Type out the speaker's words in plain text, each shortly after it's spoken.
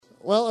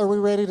Well, are we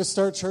ready to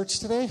start church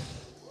today?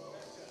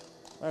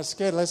 That's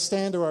good. Let's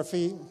stand to our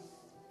feet.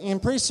 In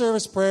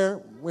pre-service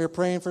prayer, we were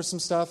praying for some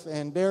stuff,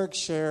 and Derek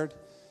shared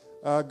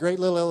a great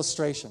little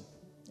illustration.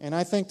 And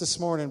I think this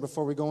morning,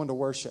 before we go into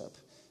worship,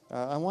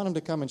 I want him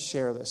to come and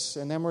share this,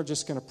 and then we're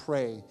just going to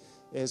pray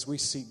as we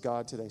seek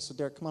God today. So,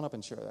 Derek, come on up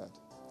and share that.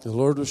 The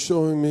Lord was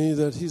showing me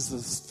that He's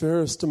the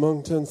fairest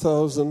among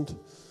 10,000,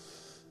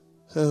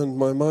 and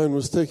my mind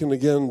was taken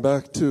again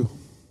back to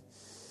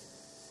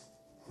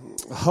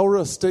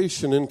Howrah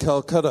Station in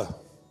Calcutta.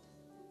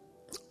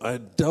 I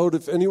doubt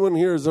if anyone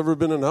here has ever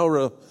been in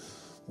Howrah,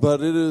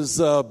 but it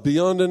is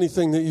beyond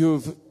anything that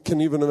you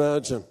can even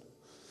imagine.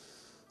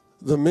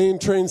 The main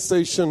train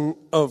station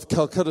of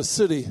Calcutta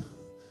City,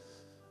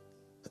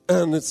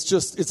 and it's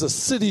a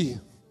city.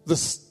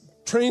 The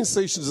train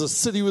station is a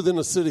city within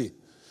a city.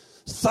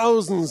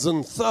 Thousands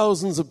and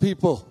thousands of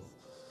people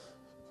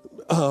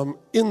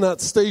in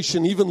that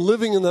station, even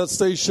living in that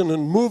station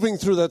and moving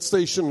through that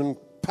station, and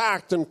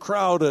packed and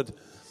crowded.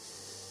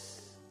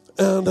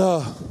 And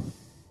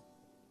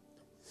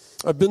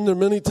I've been there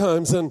many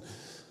times, and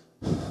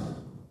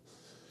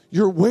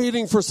you're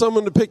waiting for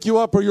someone to pick you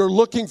up, or you're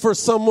looking for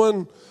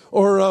someone,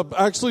 or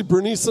actually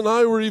Bernice and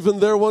I were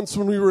even there once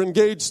when we were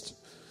engaged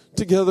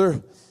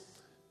together.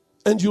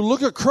 And you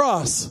look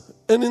across,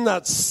 and in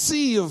that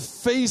sea of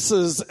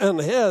faces and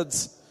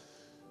heads,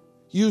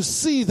 you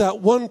see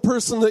that one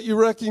person that you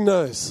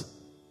recognize.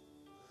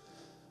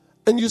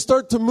 And you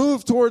start to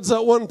move towards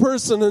that one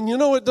person. And you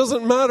know, it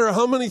doesn't matter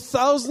how many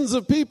thousands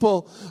of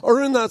people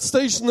are in that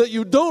station that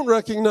you don't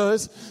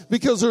recognize,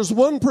 because there's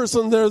one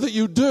person there that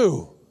you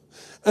do.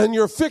 And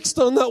you're fixed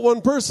on that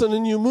one person,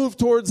 and you move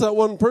towards that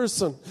one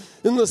person.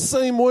 In the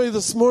same way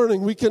this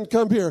morning, we can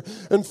come here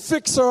and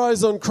fix our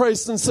eyes on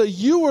Christ and say,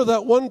 you are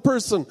that one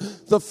person,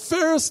 the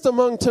fairest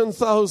among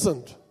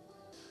 10,000.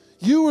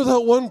 You are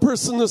that one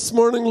person this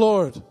morning,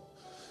 Lord,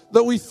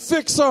 that we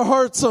fix our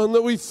hearts on,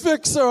 that we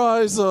fix our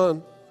eyes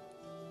on.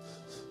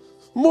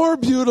 More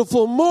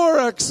beautiful, more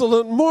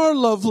excellent, more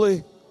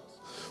lovely,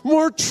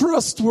 more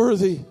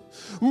trustworthy,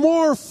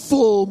 more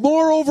full,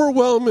 more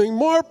overwhelming,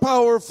 more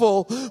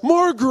powerful,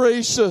 more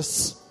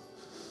gracious,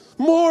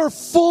 more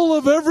full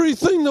of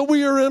everything that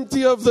we are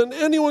empty of than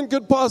anyone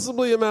could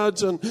possibly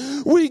imagine.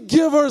 We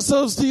give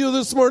ourselves to you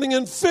this morning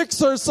and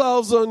fix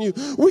ourselves on you.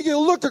 We can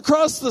look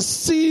across the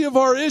sea of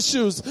our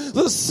issues,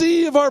 the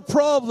sea of our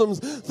problems,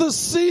 the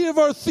sea of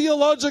our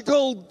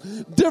theological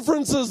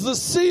differences, the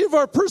sea of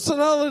our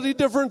personality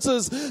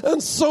differences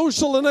and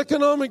social and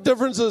economic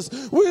differences.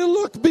 We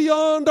look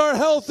beyond our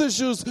health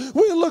issues.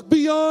 We look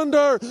beyond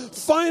our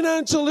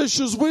financial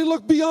issues. We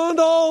look beyond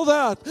all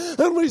that,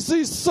 and we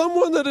see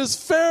someone that is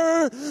fairer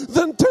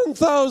than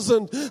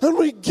 10,000, and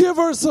we give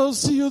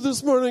ourselves to you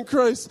this morning,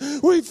 Christ.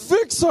 We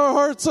fix our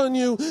hearts on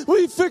you.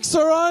 We fix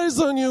our eyes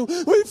on you.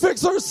 We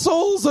fix our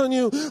souls on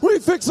you. We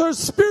fix our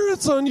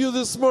spirits on you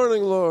this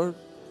morning, Lord.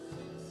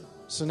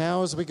 So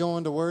now as we go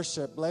into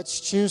worship, let's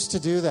choose to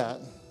do that.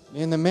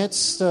 In the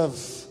midst of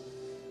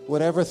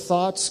whatever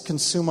thoughts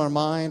consume our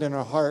mind and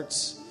our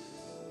hearts,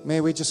 may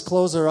we just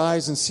close our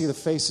eyes and see the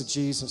face of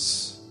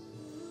Jesus.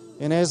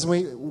 And as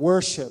we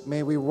worship,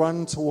 may we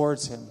run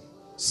towards Him,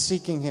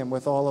 seeking Him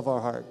with all of our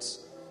hearts.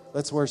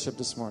 Let's worship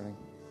this morning.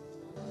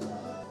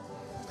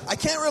 I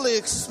can't really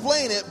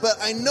explain it, but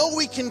I know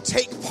we can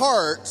take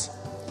part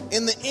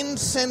in the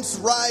incense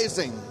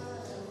rising.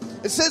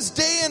 It says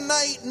day and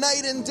night,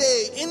 night and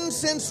day,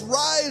 incense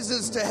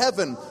rises to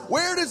heaven.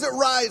 Where does it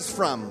rise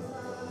from?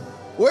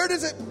 Where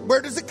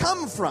does it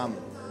come from?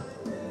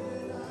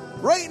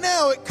 Right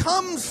now, it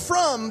comes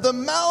from the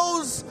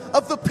mouths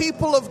of the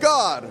people of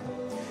God.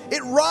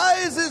 It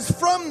rises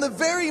from the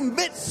very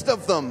midst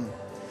of them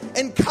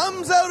and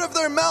comes out of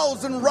their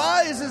mouths and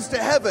rises to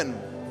heaven.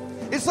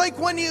 It's like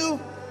when you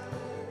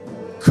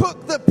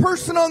cook, the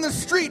person on the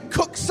street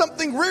cooks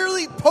something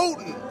really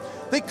potent.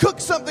 They cook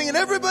something and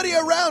everybody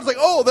around's like,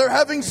 oh, they're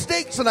having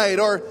steak tonight,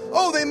 or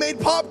oh, they made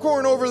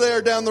popcorn over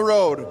there down the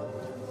road.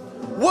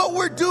 What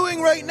we're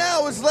doing right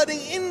now is letting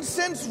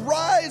incense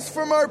rise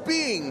from our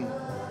being.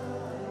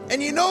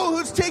 And you know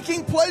who's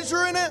taking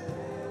pleasure in it?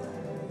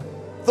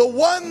 The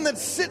one that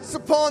sits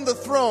upon the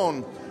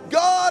throne.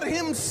 God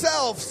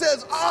Himself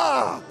says,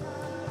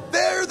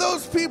 there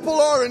those people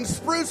are in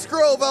Spruce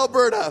Grove,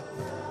 Alberta.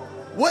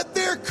 What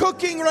they're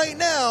cooking right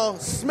now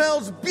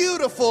smells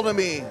beautiful to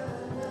me.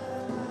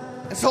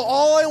 And so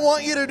all I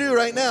want you to do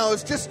right now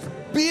is just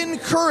be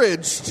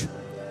encouraged,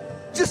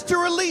 just to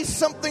release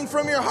something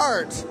from your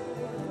heart.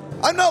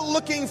 I'm not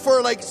looking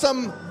for like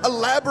some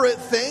elaborate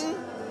thing.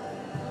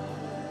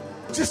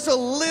 Just a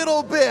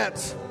little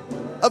bit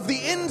of the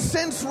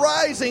incense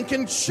rising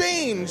can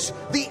change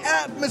the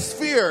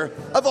atmosphere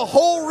of a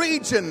whole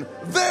region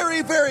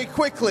very, very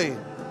quickly.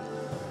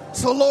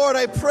 So, Lord,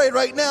 I pray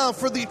right now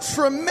for the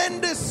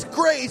tremendous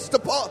grace to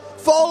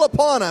fall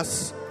upon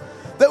us,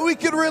 that we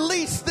could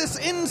release this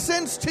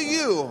incense to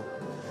you,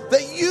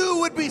 that you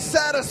would be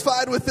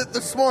satisfied with it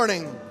this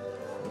morning.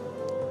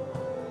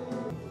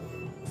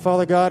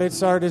 Father God,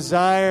 it's our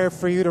desire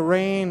for you to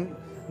reign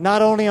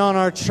not only on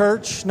our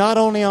church, not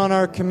only on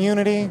our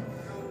community,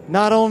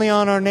 not only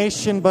on our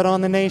nation, but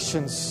on the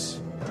nations.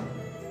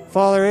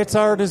 Father, it's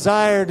our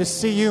desire to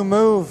see you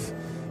move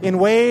in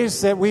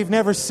ways that we've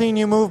never seen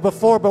you move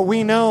before, but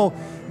we know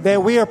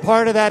that we are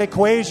part of that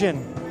equation.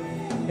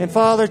 And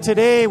Father,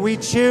 today we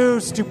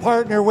choose to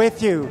partner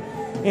with you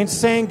in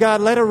saying,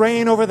 God, let it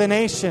rain over the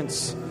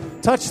nations.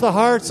 Touch the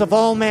hearts of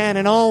all men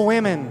and all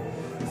women.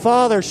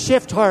 Father,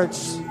 shift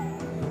hearts.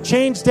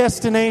 Change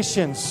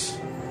destinations.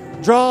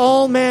 Draw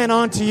all men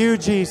onto you,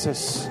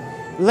 Jesus.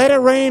 Let it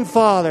rain,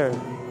 Father.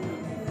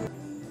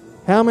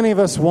 How many of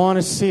us want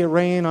to see it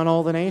rain on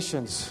all the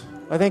nations?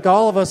 I think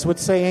all of us would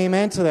say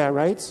amen to that,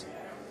 right?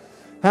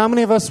 How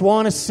many of us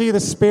want to see the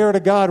Spirit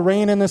of God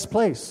reign in this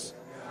place?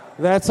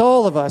 That's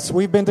all of us.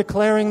 We've been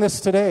declaring this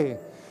today.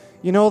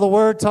 You know, the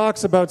Word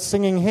talks about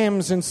singing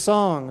hymns and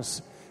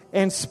songs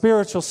and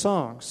spiritual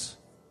songs.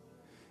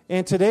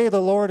 And today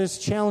the Lord is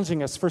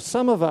challenging us. For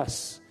some of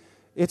us,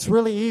 it's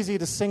really easy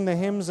to sing the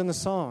hymns and the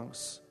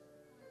songs.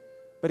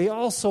 But He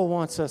also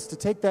wants us to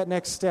take that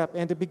next step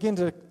and to begin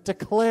to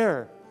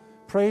declare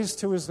praise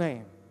to His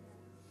name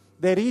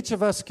that each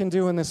of us can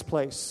do in this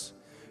place.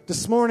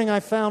 This morning I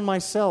found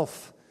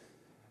myself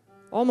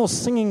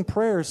almost singing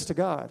prayers to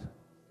God.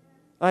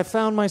 I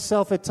found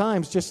myself at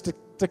times just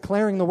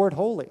declaring the word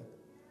holy.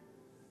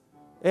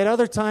 At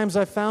other times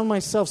I found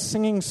myself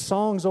singing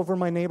songs over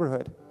my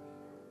neighborhood.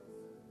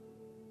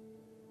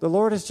 The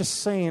Lord is just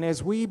saying,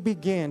 as we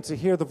begin to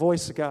hear the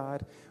voice of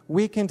God,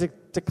 we can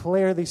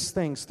declare these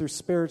things through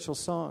spiritual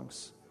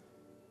songs.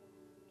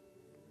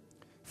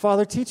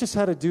 Father, teach us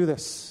how to do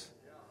this.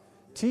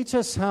 Teach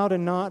us how to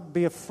not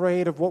be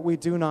afraid of what we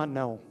do not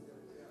know.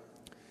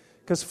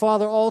 Because,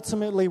 Father,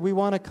 ultimately, we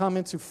want to come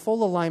into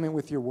full alignment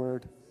with your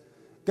word.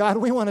 God,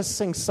 we want to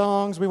sing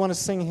songs, we want to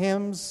sing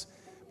hymns,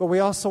 but we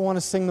also want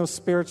to sing those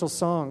spiritual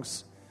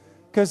songs.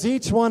 Because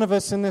each one of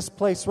us in this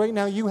place right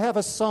now, you have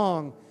a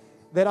song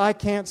that I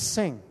can't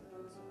sing.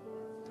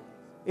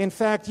 In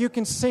fact, you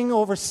can sing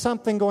over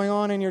something going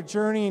on in your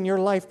journey, in your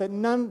life, that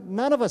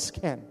none of us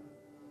can.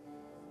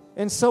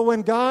 And so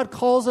when God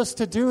calls us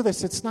to do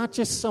this, it's not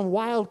just some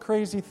wild,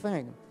 crazy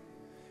thing.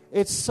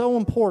 It's so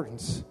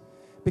important.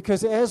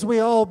 Because as we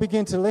all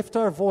begin to lift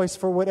our voice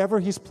for whatever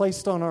He's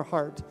placed on our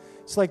heart,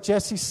 it's like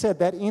Jesse said,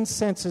 that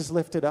incense is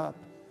lifted up,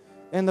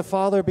 and the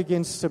Father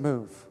begins to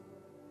move.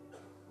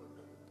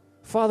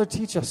 Father,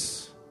 teach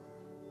us.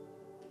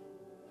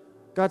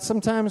 God,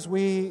 sometimes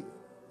we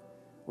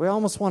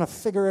almost want to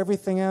figure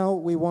everything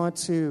out. We want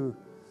to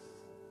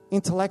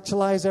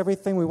intellectualize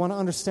everything. We want to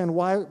understand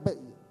why. But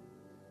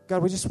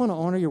God, we just want to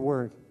honor your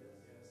word.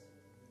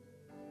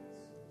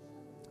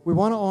 We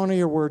want to honor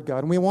your word, God.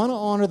 And we want to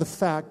honor the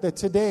fact that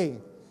today,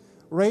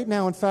 right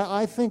now, in fact,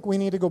 I think we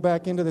need to go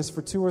back into this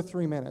for 2 or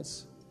 3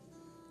 minutes.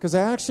 Because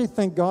I actually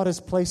think God has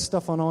placed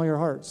stuff on all your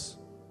hearts.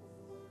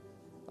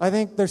 I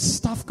think there's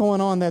stuff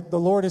going on that the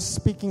Lord is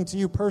speaking to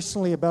you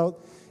personally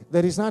about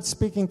that He's not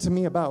speaking to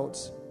me about.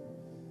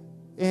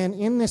 And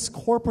in this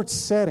corporate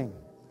setting,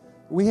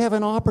 we have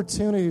an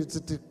opportunity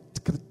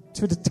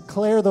to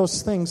declare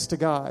those things to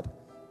God.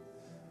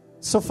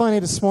 It's so funny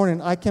this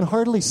morning, I can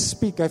hardly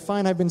speak. I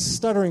find I've been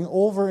stuttering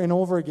over and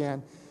over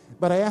again.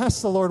 But I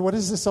asked the Lord, what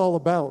is this all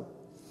about?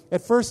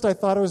 At first I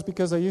thought it was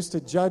because I used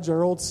to judge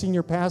our old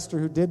senior pastor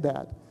who did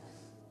that.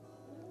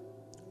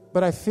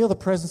 But I feel the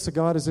presence of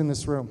God is in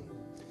this room.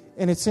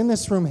 And it's in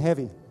this room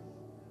heavy.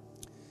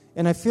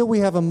 And I feel we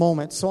have a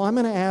moment. So I'm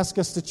going to ask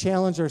us to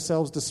challenge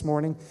ourselves this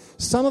morning.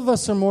 Some of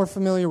us are more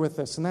familiar with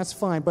this, and that's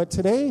fine. But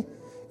today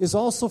is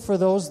also for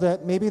those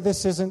that maybe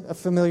this isn't a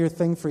familiar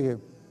thing for you.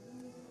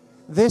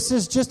 This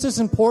is just as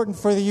important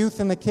for the youth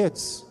and the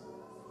kids.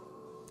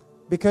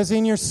 Because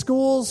in your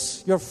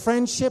schools, your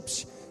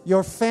friendships,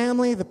 your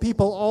family, the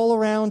people all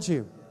around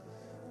you,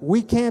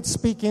 we can't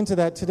speak into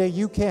that today.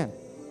 You can.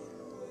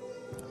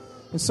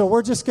 And so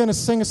we're just going to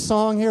sing a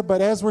song here,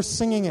 but as we're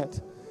singing it,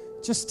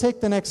 just take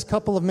the next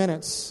couple of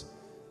minutes.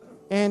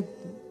 And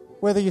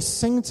whether you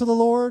sing to the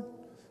Lord,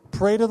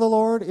 pray to the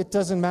Lord, it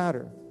doesn't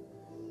matter.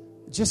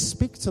 Just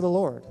speak to the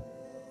Lord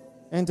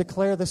and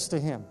declare this to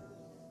Him.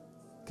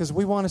 Because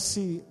we want to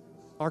see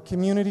our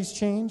communities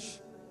change.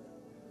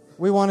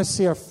 We want to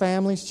see our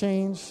families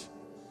change.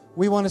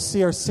 We want to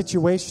see our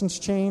situations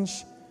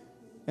change.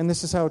 And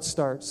this is how it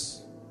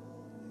starts.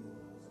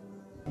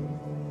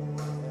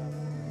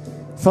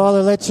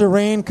 Father, let your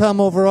rain come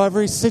over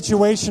every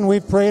situation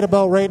we've prayed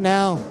about right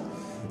now.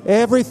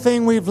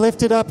 Everything we've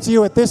lifted up to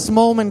you at this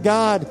moment,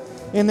 God.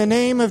 In the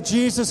name of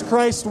Jesus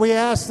Christ, we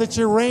ask that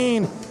your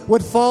rain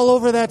would fall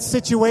over that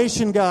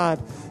situation,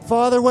 God.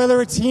 Father,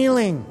 whether it's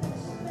healing,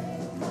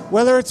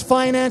 whether it's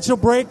financial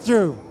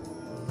breakthrough,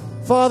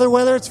 Father,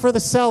 whether it's for the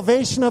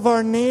salvation of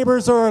our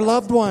neighbors or our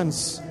loved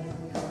ones.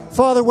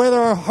 Father, whether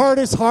our heart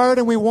is hard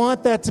and we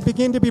want that to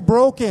begin to be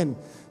broken.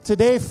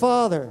 Today,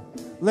 Father,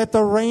 let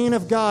the rain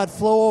of God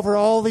flow over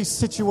all these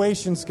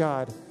situations,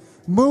 God.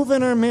 Move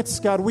in our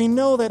midst, God. We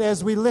know that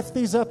as we lift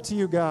these up to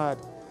you, God,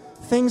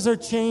 things are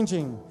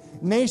changing.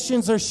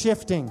 Nations are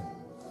shifting.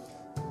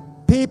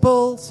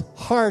 People's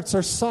hearts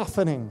are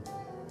softening.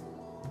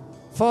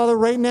 Father,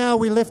 right now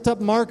we lift up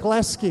Mark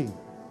Lesky.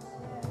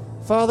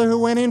 Father, who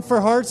went in for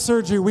heart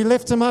surgery, we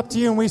lift him up to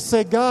you and we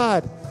say,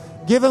 God,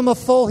 give him a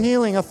full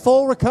healing, a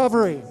full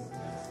recovery.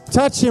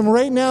 Touch him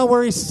right now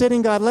where he's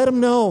sitting, God. Let him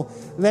know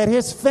that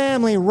his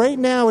family right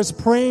now is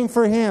praying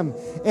for him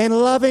and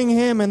loving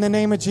him in the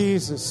name of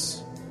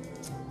Jesus.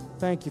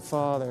 Thank you,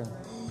 Father.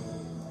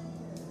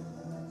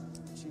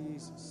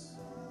 Jesus.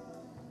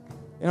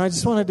 And I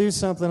just want to do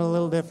something a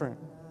little different.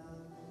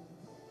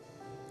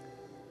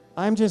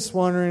 I'm just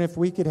wondering if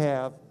we could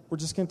have, we're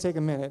just going to take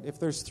a minute, if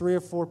there's 3 or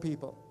 4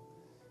 people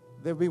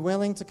that would be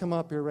willing to come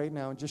up here right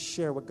now and just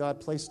share what God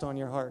placed on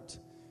your heart.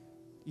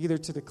 Either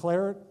to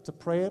declare it, to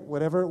pray it,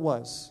 whatever it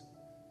was.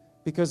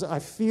 Because I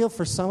feel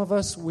for some of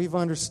us, we've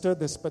understood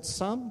this, but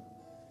some,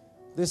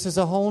 this is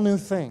a whole new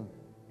thing.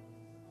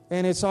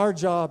 And it's our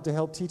job to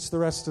help teach the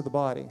rest of the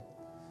body.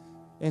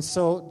 And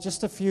so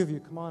just a few of you,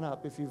 come on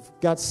up. If you've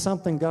got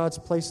something God's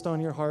placed on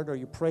your heart or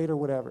you prayed or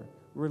whatever,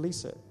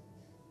 release it.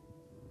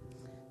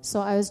 So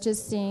I was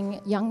just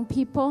seeing young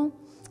people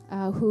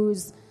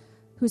whose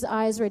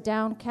eyes were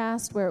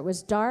downcast where it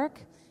was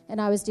dark.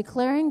 And I was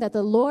declaring that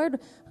the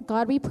Lord,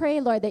 God, we pray,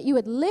 Lord, that you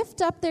would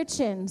lift up their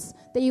chins,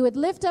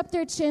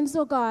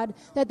 oh God,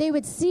 that they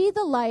would see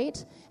the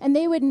light and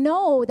they would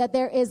know that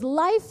there is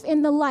life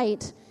in the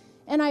light.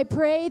 And I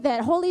pray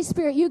that, Holy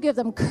Spirit, you give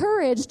them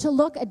courage to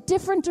look a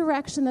different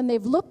direction than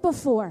they've looked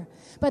before.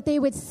 But they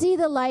would see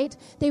the light,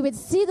 they would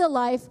see the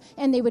life,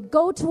 and they would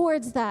go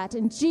towards that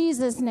in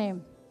Jesus'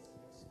 name.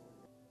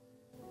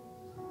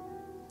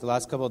 The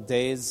last couple of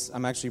days,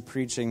 I'm actually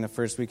preaching the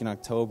first week in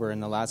October,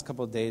 and the last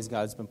couple of days,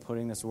 God's been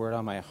putting this word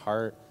on my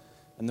heart,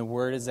 and the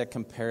word is that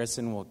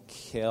comparison will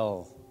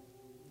kill.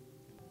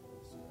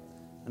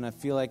 And I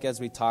feel like as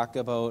we talk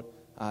about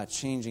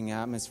changing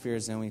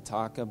atmospheres and we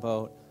talk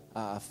about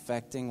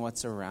affecting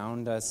what's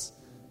around us,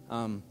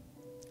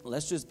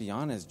 let's just be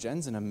honest,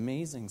 Jen's an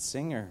amazing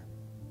singer.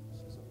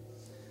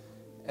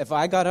 If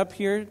I got up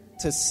here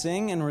to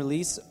sing and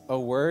release a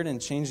word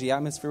and change the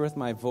atmosphere with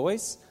my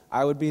voice,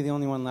 I would be the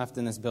only one left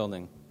in this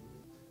building.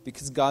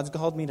 Because God's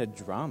called me to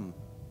drum.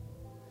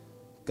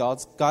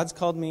 God's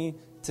called me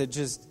to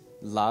just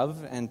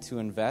love and to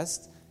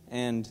invest,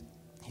 and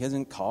He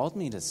hasn't called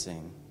me to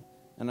sing.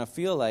 And I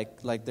feel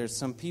like there's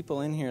some people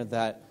in here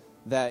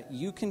that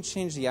you can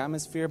change the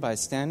atmosphere by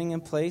standing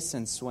in place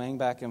and swaying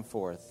back and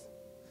forth.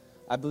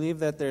 I believe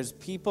that there's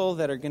people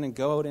that are going to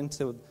go out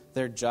into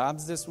their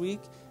jobs this week,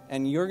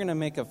 and you're going to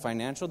make a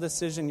financial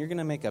decision, you're going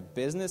to make a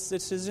business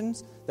decision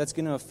that's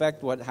going to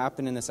affect what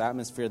happened in this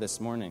atmosphere this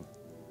morning.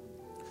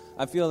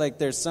 I feel like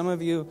there's some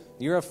of you,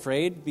 you're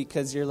afraid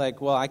because you're like,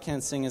 well, I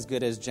can't sing as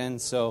good as Jen,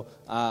 so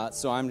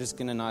I'm just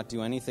going to not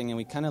do anything, and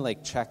we kind of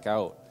like check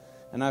out.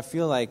 And I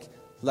feel like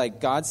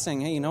God's saying,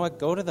 hey, you know what,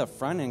 go to the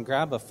front and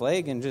grab a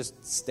flag and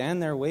just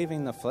stand there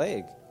waving the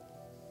flag,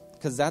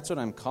 because that's what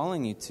I'm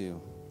calling you to.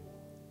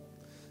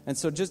 And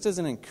so just as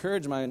an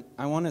encouragement,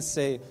 I want to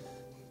say,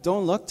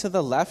 don't look to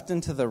the left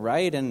and to the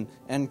right and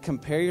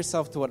compare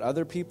yourself to what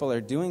other people are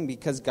doing,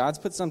 because God's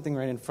put something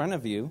right in front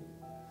of you.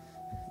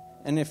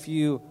 And if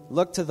you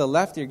look to the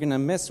left, you're going to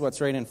miss what's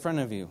right in front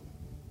of you.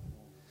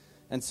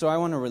 And so I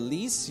want to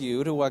release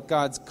you to what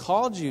God's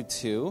called you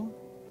to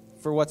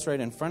for what's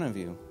right in front of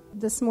you.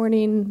 This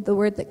morning, the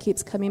word that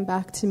keeps coming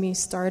back to me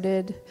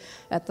started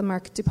at the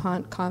Mark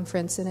DuPont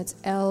conference, and it's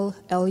El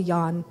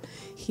Elyon.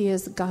 He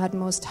is God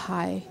Most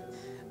High.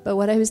 But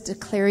what I was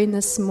declaring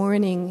this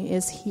morning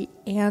is He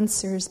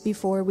answers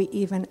before we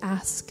even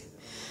ask.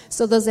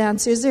 So those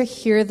answers are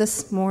here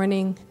this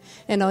morning,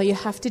 and all you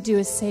have to do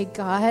is say,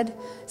 God,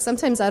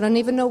 sometimes I don't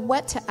even know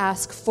what to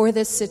ask for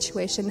this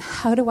situation.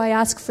 How do I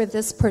ask for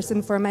this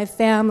person, for my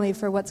family,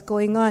 for what's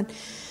going on?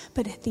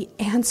 But the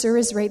answer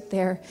is right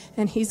there,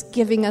 and He's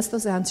giving us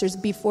those answers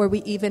before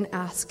we even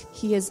ask.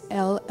 He is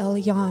El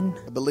Elyon.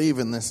 I believe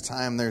in this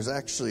time there's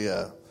actually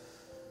a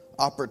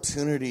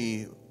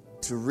opportunity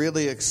to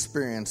really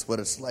experience what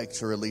it's like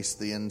to release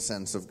the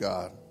incense of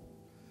God.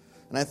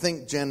 And I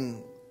think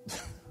Jen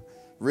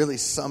really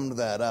summed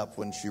that up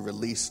when she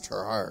released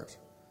her heart.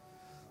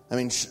 I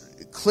mean,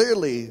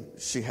 clearly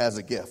she has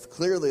a gift.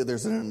 Clearly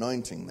there's an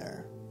anointing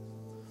there.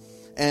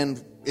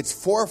 And it's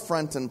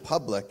forefront in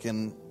public,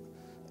 and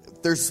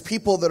there's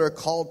people that are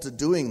called to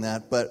doing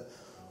that. But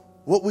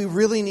what we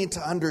really need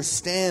to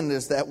understand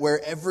is that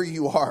wherever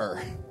you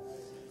are,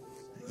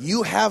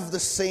 you have the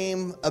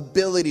same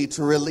ability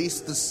to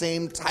release the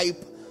same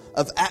type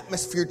of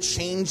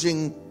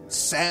atmosphere-changing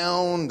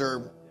sound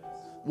or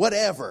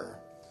whatever.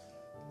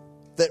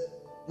 That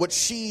what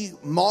she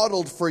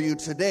modeled for you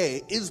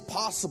today is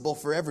possible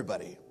for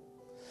everybody.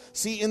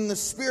 See, in the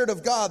Spirit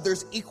of God,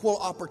 there's equal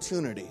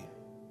opportunity.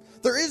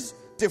 There is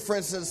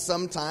differences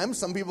sometimes.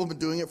 Some people have been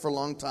doing it for a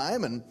long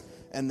time,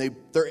 and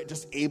they're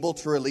just able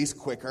to release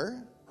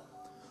quicker.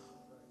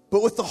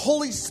 But with the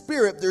Holy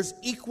Spirit, there's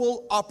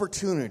equal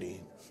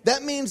opportunity.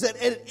 That means that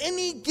at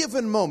any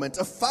given moment,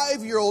 a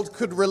 5-year-old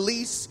could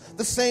release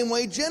the same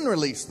way Jen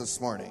released this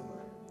morning.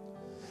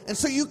 And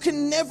so you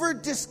can never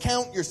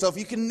discount yourself.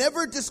 You can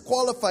never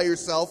disqualify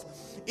yourself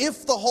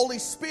if the Holy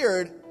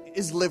Spirit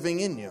is living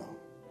in you.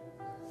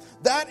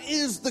 That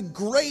is the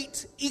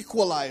great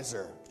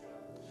equalizer.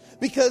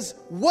 Because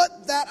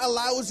what that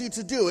allows you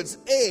to do,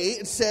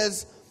 it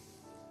says,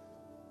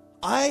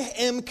 I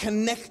am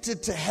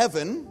connected to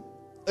heaven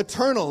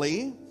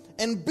eternally,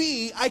 and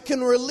B, I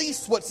can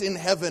release what's in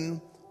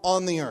heaven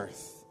on the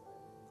earth.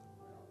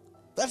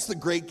 That's the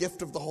great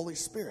gift of the Holy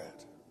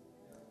Spirit.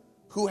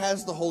 Who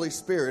has the Holy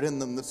Spirit in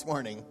them this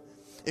morning?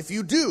 If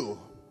you do,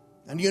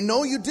 and you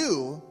know you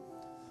do,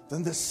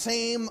 then the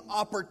same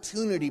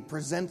opportunity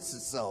presents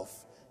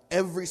itself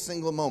every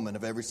single moment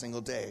of every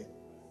single day.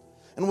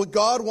 And what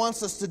God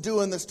wants us to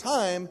do in this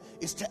time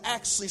is to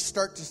actually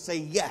start to say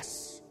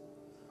yes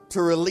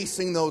to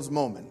releasing those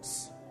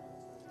moments.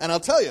 And I'll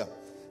tell you,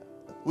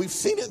 we've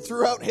seen it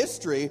throughout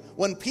history.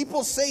 When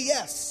people say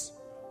yes,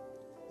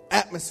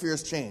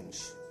 atmospheres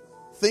change.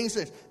 Things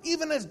change.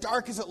 Even as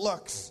dark as it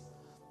looks.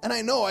 And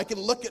I know I can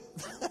look at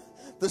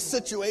the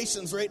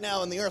situations right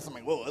now in the earth. I'm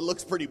like, whoa, it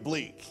looks pretty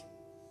bleak.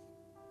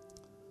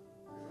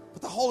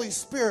 But the Holy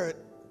Spirit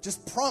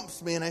just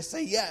prompts me and I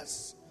say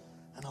yes.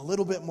 And a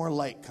little bit more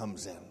light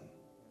comes in.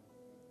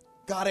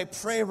 God, I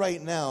pray right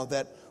now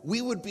that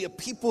we would be a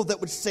people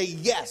that would say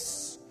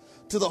yes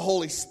to the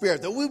Holy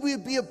Spirit. That we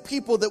would be a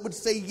people that would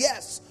say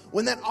yes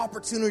when that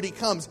opportunity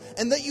comes.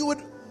 And that you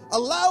would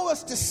allow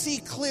us to see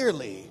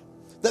clearly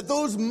that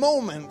those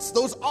moments,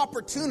 those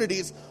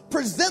opportunities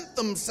present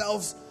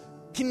themselves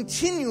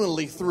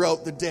continually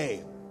throughout the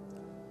day.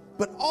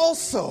 But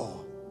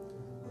also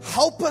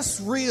help us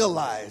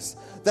realize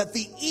that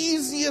the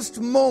easiest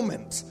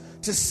moment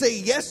to say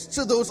yes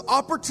to those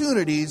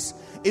opportunities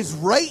is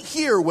right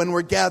here when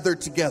we're gathered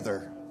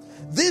together.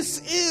 This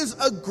is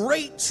a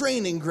great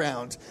training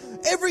ground.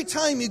 Every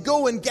time you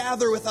go and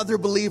gather with other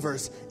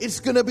believers,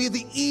 it's going to be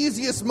the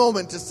easiest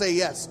moment to say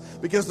yes,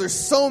 because there's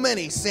so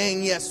many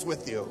saying yes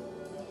with you.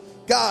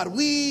 God,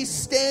 we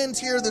stand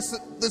here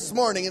this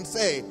morning and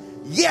say,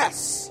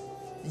 yes,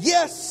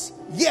 yes,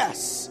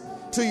 yes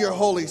to your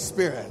Holy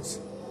Spirit.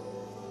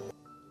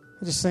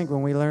 I just think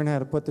when we learn how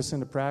to put this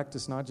into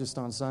practice, not just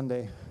on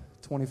Sunday,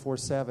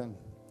 24/7,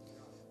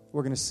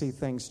 we're going to see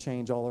things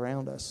change all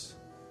around us.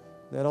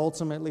 That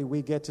ultimately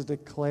we get to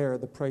declare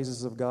the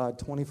praises of God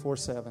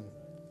 24/7,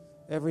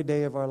 every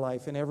day of our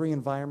life, in every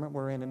environment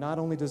we're in. And not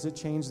only does it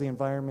change the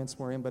environments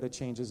we're in, but it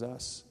changes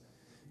us,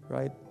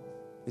 right?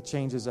 It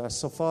changes us.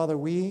 So, Father,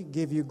 we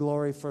give you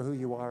glory for who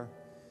you are.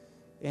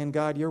 And,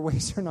 God, your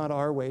ways are not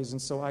our ways.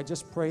 And so I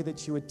just pray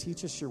that you would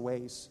teach us your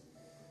ways.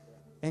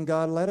 And,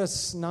 God, let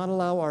us not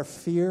allow our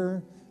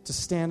fear to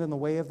stand in the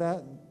way of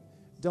that.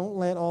 Don't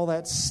let all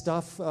that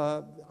stuff,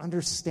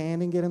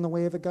 understanding, get in the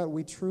way of it, God.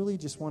 We truly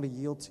just want to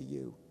yield to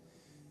you.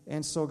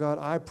 And so, God,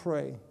 I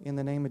pray in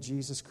the name of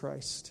Jesus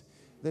Christ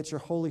that your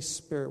Holy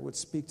Spirit would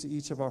speak to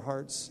each of our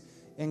hearts.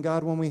 And,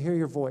 God, when we hear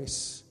your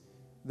voice,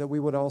 that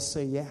we would all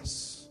say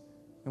yes.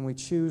 And we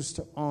choose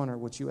to honor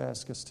what you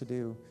ask us to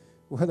do.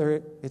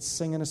 Whether it's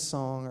singing a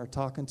song or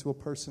talking to a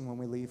person when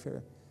we leave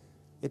here,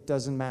 it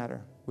doesn't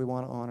matter. We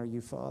want to honor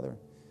you, Father.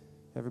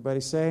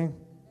 Everybody say,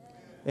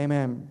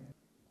 amen.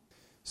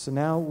 So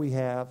now we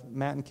have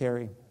Matt and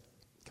Carrie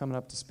coming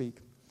up to speak.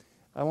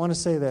 I want to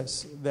say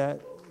this,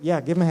 that,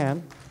 give them a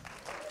hand.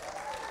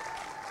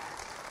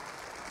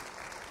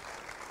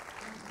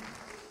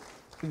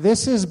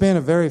 This has been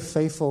a very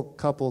faithful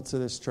couple to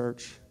this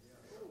church.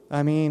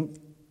 I mean,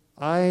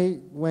 I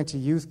went to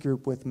youth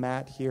group with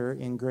Matt here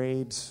in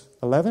grade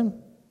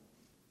 11.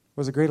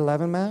 Was it grade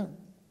 11, Matt,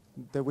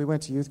 that we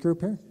went to youth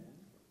group here?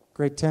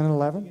 Grade 10 and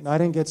 11? I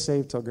didn't get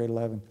saved till grade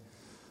 11.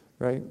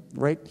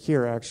 Right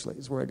here, actually,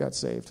 is where I got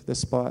saved, this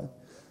spot.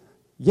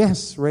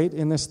 Yes, right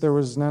in this, there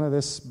was none of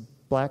this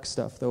black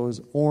stuff. There was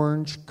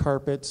orange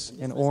carpets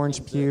and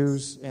orange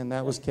pews, and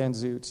that was Ken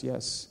Zoots,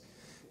 yes.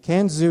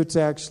 Ken Zoots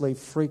actually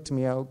freaked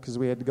me out because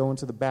we had to go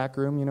into the back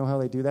room. You know how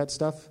they do that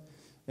stuff?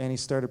 And he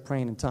started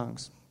praying in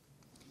tongues.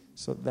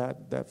 So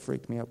that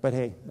freaked me out. But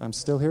hey, I'm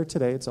still here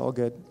today. It's all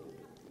good.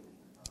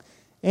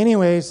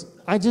 Anyways,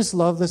 I just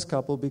love this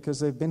couple because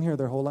they've been here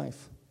their whole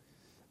life.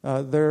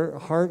 Their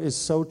heart is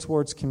so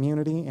towards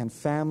community and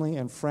family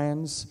and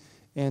friends.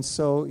 And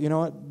so, you know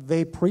what?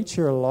 They preach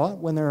here a lot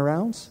when they're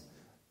around,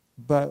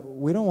 but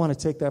we don't want to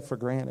take that for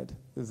granted.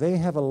 They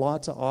have a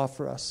lot to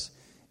offer us.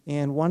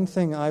 And one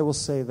thing I will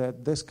say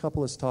that this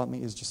couple has taught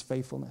me is just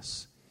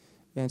faithfulness.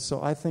 And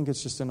so I think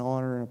it's just an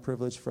honor and a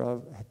privilege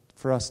for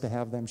us to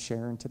have them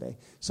sharing today.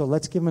 So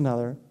let's give them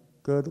another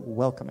good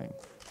welcoming.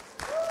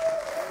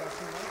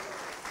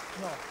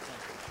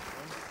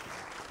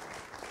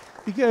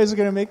 You guys are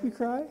going to make me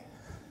cry?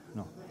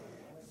 No.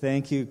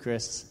 Thank you,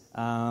 Chris.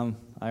 I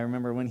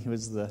remember when he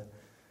was the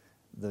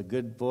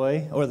good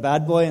boy, or the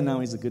bad boy, and now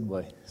he's the good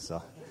boy.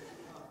 So,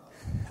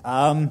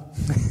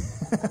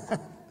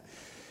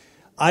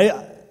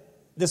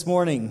 this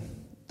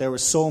morning, there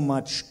was so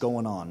much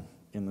going on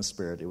in the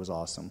Spirit. It was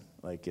awesome.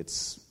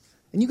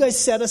 And you guys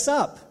set us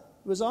up.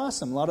 It was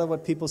awesome. A lot of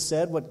what people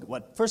said,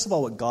 first of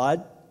all, what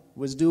God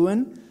was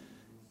doing,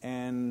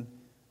 and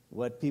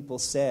what people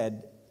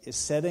said is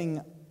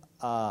setting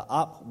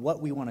up what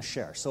we want to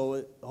share.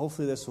 So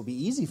hopefully this will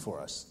be easy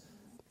for us.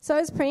 So I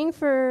was praying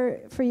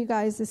for you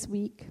guys this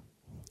week,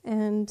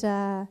 and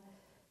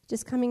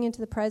just coming into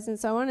the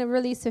presence. So I want to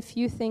release a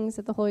few things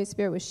that the Holy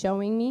Spirit was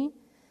showing me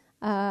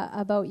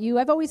about you.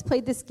 I've always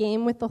played this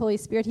game with the Holy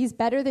Spirit. He's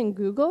better than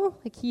Google.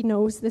 Like, he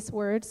knows this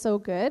word so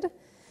good.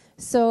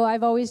 So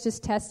I've always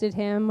just tested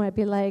him. I'd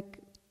be like,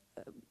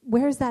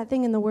 where's that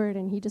thing in the word?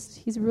 And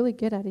he's really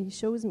good at it. He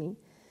shows me.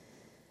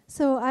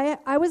 So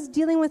I was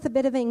dealing with a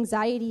bit of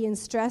anxiety and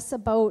stress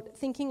about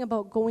thinking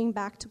about going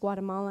back to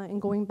Guatemala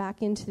and going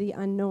back into the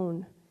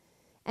unknown.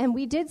 And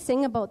we did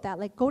sing about that,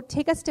 like, go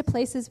take us to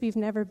places we've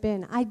never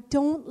been. I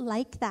don't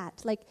like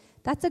that. Like,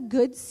 that's a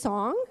good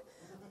song.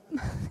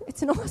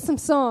 It's an awesome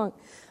song.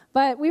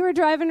 But we were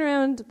driving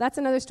around, that's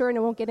another story, and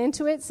I won't get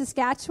into it,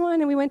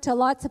 Saskatchewan, and we went to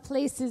lots of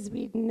places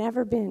we'd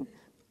never been.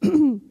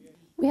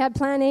 We had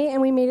plan A,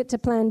 and we made it to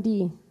plan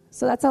D.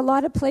 So that's a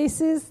lot of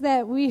places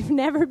that we've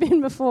never been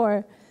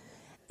before.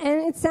 And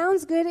it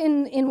sounds good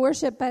in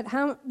worship, but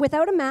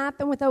without a map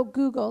and without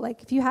Google,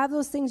 like, if you have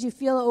those things, you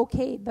feel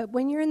okay. But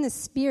when you're in the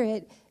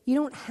Spirit, you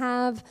don't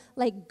have,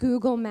 like,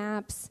 Google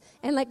Maps.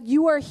 And, like,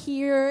 you are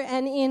here,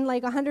 and in,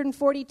 like,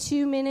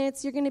 142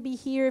 minutes, you're going to be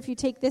here if you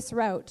take this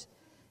route.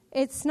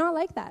 It's not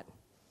like that.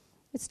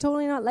 It's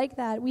totally not like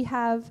that. We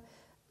have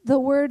the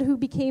Word who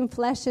became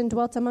flesh and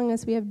dwelt among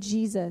us. We have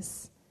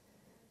Jesus.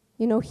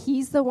 You know,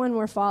 he's the one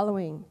we're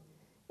following.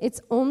 It's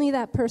only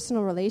that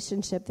personal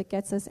relationship that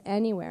gets us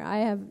anywhere. I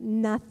have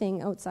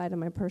nothing outside of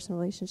my personal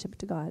relationship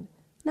to God.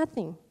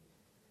 Nothing.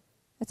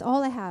 That's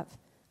all I have.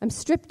 I'm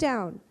stripped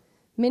down.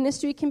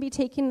 Ministry can be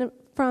taken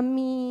from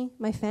me.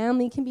 My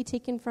family can be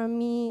taken from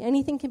me.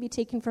 Anything can be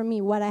taken from me.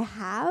 What I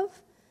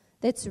have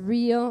that's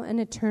real and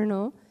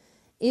eternal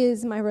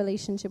is my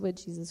relationship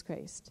with Jesus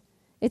Christ.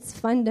 It's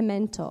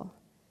fundamental.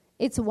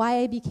 It's why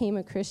I became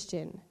a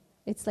Christian.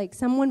 It's like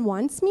someone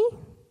wants me.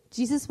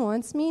 Jesus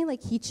wants me.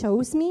 Like, he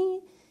chose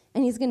me.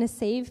 And he's going to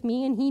save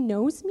me, and he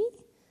knows me.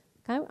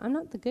 I'm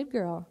not the good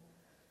girl.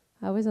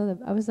 I was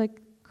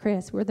like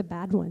Chris. We're the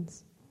bad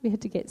ones. We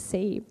had to get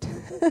saved.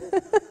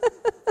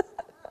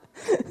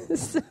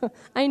 So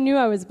I knew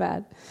I was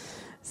bad.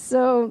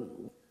 So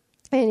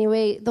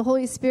anyway, the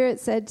Holy Spirit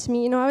said to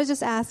me, I was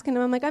just asking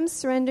him, I'm like, I'm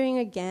surrendering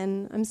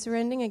again. I'm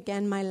surrendering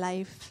again my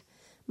life,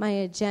 my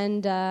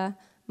agenda,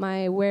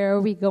 my where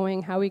are we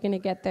going, how are we going to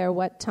get there,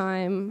 what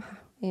time,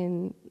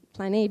 in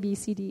plan A, B,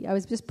 C, D. I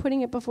was just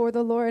putting it before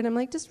the Lord. I'm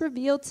like, just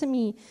reveal to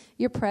me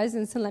your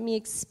presence and let me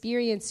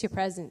experience your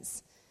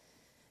presence.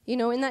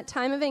 In that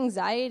time of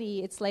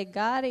anxiety, it's like,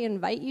 God, I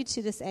invite you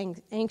to this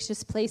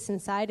anxious place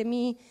inside of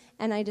me,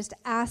 and I just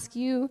ask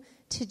you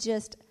to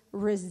just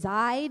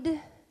reside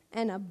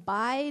and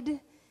abide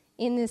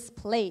in this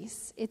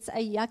place. It's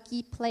a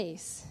yucky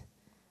place.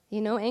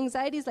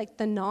 Anxiety is like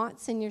the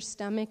knots in your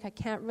stomach, I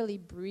can't really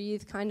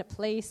breathe kind of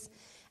place.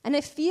 And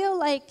I feel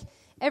like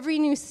every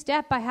new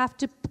step, I have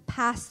to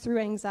pass through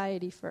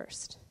anxiety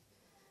first,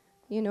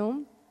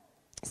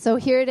 So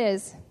here it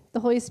is. The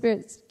Holy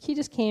Spirit, he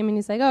just came and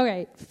he's like, all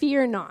right,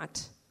 fear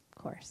not,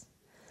 of course.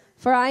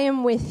 For I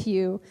am with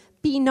you.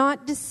 Be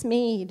not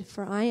dismayed,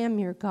 for I am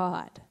your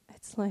God.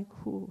 It's like,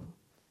 whoo.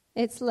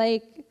 It's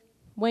like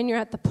when you're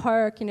at the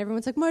park and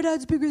everyone's like, my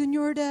dad's bigger than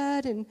your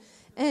dad.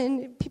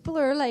 And people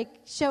are like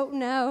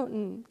shouting out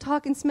and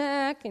talking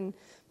smack and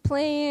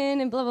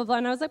playing and blah, blah, blah.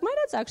 And I was like, my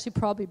dad's actually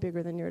probably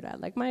bigger than your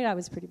dad. Like, my dad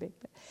was pretty big.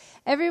 But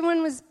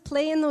everyone was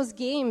playing those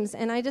games.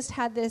 And I just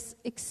had this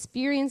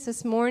experience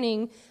this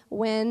morning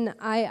when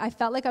I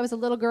felt like I was a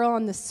little girl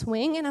on the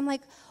swing. And I'm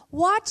like,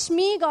 watch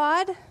me,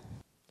 God.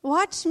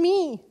 Watch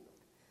me.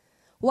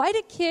 Why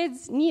do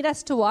kids need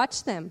us to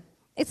watch them?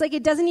 It's like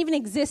it doesn't even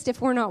exist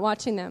if we're not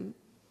watching them.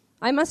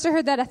 I must have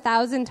heard that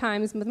 1,000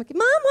 times. I'm like,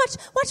 Mom, watch,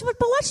 but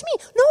watch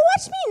me. No,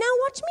 watch me. Now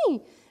watch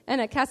me. And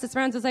at Casa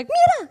Esperanza, it's like,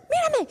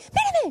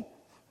 mírame.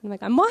 I'm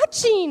like, I'm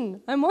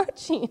watching.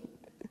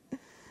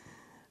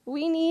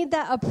 We need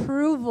that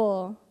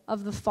approval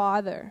of the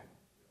Father.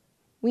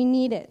 We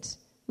need it.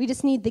 We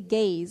just need the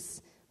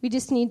gaze. We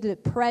just need the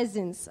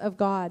presence of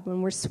God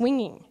when we're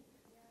swinging.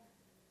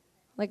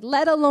 Like,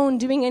 let alone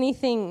doing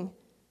anything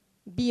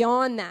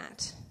beyond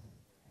that.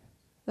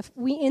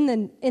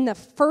 In the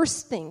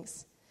first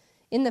things,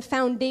 in the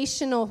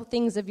foundational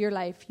things of your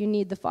life, you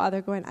need the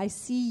Father going, I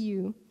see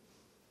you.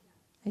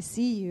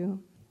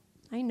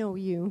 I know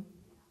you.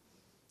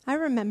 I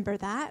remember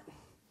that.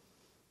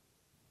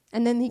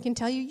 And then he can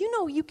tell you,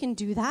 you can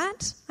do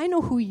that. I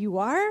know who you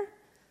are.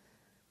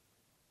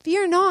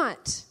 Fear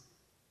not.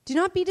 Do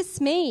not be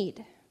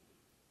dismayed.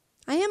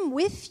 I am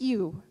with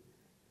you.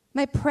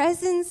 My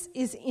presence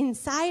is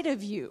inside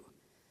of you.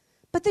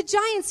 But the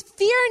giants,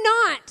 fear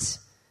not.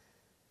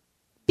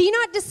 Be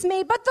not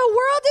dismayed, but the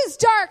world is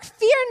dark.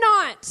 Fear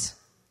not.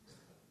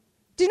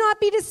 Do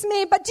not be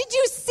dismayed. But did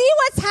you see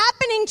what's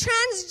happening?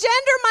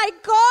 Transgender, my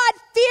God,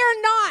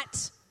 fear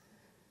not.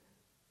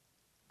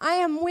 I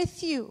am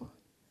with you.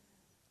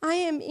 I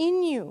am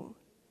in you.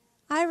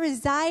 I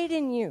reside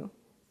in you.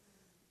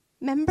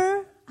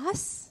 Remember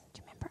us?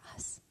 Do you remember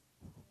us?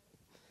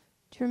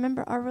 Do you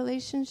remember our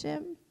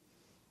relationship?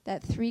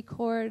 That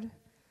 3-chord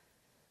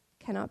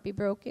cannot be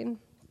broken.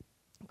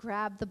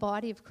 Grab the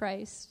body of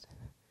Christ.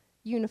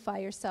 Unify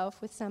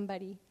yourself with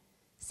somebody.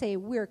 say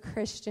we're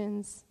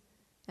Christians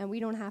and we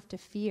don't have to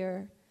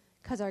fear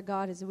because our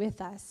God is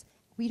with us.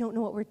 We don't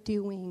know what we're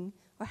doing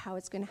or how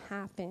it's going to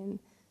happen,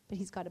 but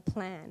he's got a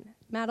plan.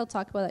 Matt will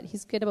talk about that.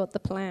 He's good about the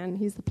plan.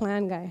 He's the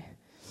plan guy.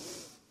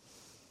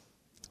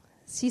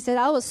 He said,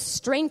 I will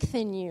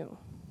strengthen you.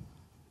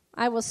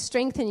 I will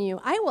strengthen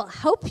you. I will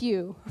help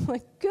you. I'm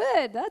like,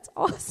 good, that's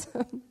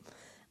awesome.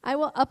 I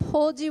will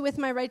uphold you with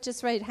my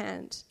righteous right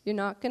hand. You're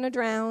not going to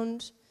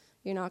drown.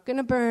 You're not going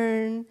to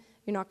burn.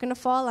 You're not going to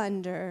fall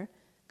under.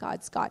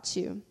 God's got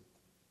you.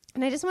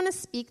 And I just want to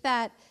speak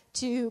that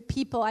to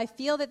people. I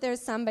feel that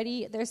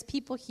there's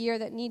people here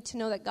that need to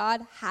know that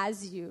God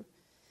has you.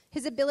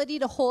 His ability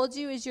to hold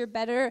you is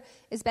better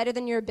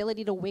than your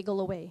ability to wiggle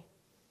away.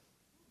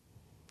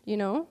 You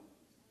know?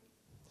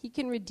 He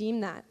can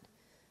redeem that.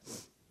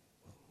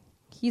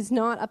 He's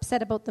not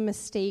upset about the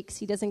mistakes.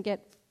 He doesn't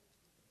get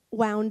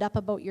wound up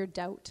about your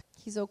doubt.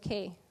 He's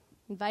okay.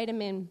 Invite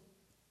him in.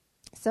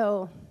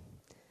 So,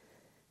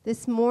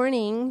 this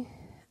morning,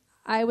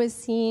 I was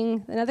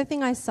seeing, another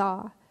thing I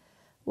saw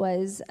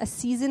was a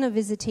season of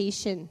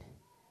visitation.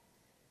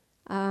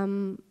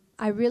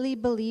 I really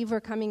believe we're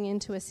coming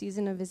into a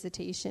season of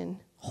visitation,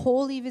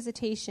 holy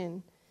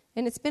visitation.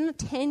 And it's been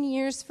 10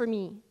 years for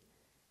me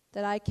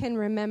that I can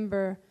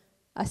remember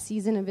a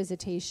season of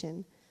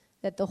visitation,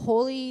 that the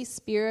Holy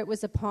Spirit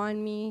was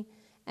upon me,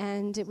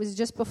 and it was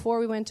just before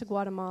we went to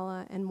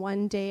Guatemala, and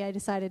one day I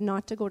decided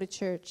not to go to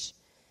church.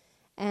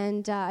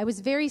 And I was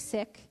very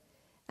sick,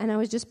 and I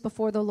was just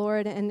before the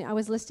Lord, and I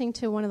was listening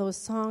to one of those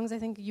songs, I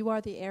think, You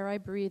Are the Air I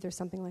Breathe, or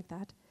something like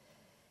that.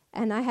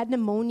 And I had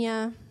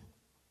pneumonia,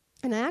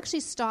 and I actually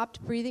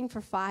stopped breathing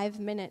for 5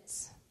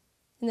 minutes.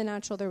 In the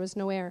natural, there was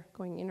no air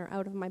going in or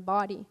out of my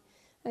body.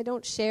 I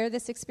don't share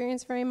this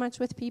experience very much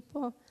with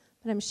people,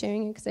 but I'm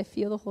sharing it because I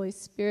feel the Holy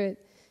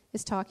Spirit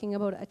is talking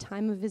about a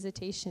time of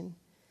visitation.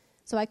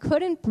 So I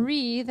couldn't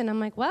breathe, and I'm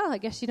like, well, I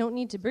guess you don't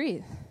need to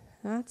breathe.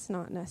 That's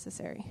not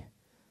necessary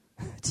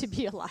to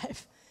be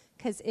alive.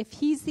 Because if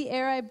he's the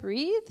air I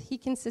breathe, he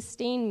can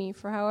sustain me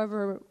for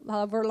however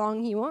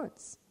long he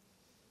wants.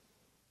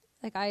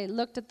 Like, I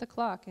looked at the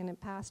clock, and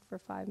it passed for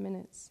 5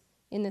 minutes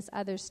in this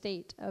other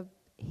state of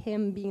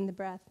him being the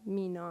breath,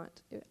 me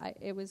not.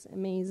 It was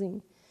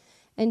amazing.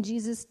 And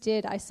Jesus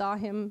did. I saw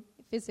him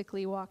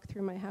physically walk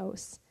through my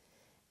house.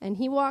 And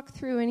he walked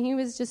through, and he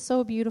was just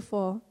so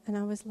beautiful. And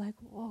I was like,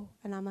 whoa.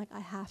 And I'm like, I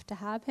have to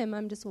have him.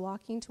 I'm just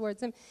walking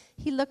towards him.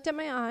 He looked at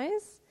my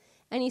eyes,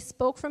 and he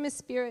spoke from his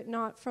spirit,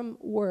 not from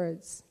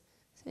words.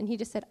 And he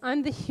just said,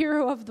 I'm the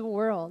hero of the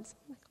world.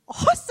 I'm like,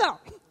 awesome.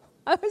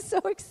 I was so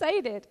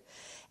excited.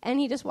 And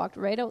he just walked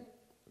right out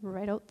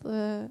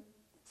the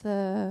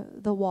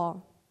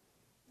wall,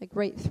 like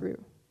right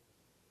through.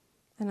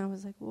 And I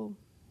was like, whoa.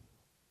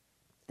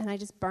 And I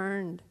just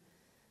burned.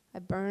 I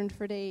burned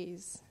for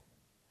days.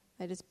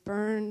 I just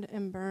burned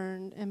and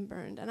burned and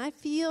burned. And I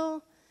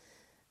feel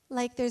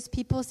like there's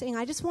people saying,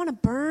 I just want to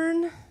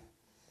burn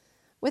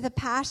with a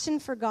passion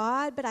for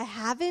God, but I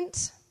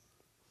haven't.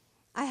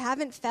 I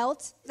haven't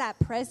felt that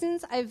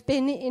presence. I've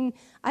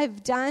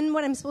done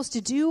what I'm supposed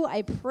to do.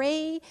 I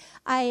pray.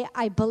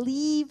 I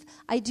believe.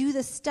 I do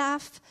the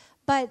stuff.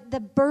 But the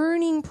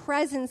burning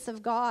presence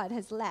of God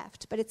has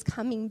left, but it's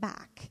coming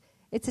back.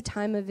 It's a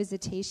time of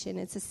visitation.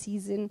 It's a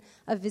season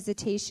of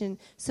visitation.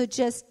 So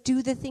just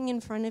do the thing in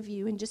front of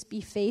you and just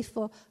be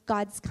faithful.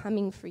 God's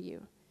coming for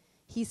you.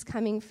 He's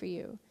coming for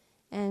you.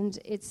 And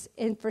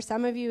for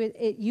some of you,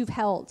 you've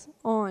held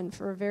on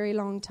for a very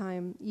long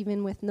time,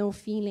 even with no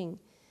feeling.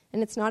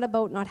 And it's not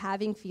about not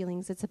having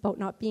feelings. It's about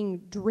not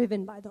being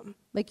driven by them.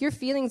 Like, your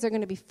feelings are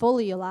going to be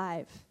fully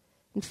alive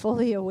and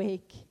fully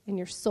awake in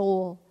your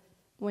soul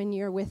when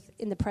you're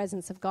in the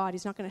presence of God.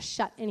 He's not going to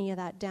shut any of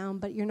that down,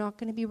 but you're not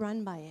going to be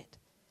run by it.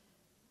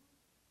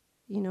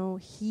 You know,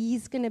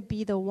 he's going to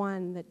be the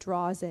one that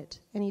draws it,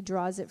 and he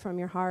draws it from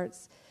your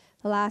hearts.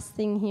 The last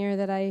thing here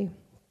that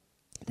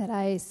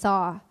I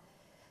saw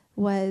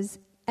was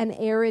an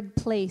arid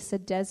place, a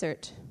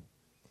desert.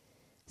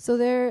 So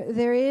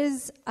there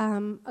is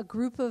a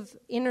group of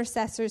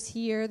intercessors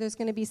here. There's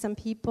going to be some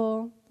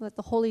people, let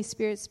the Holy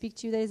Spirit speak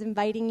to you, that is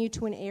inviting you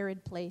to an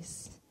arid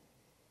place.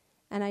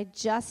 And I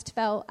just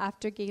felt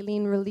after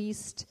Gayleen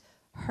released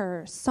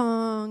her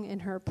song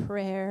and her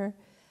prayer,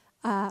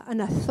 an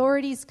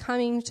authority's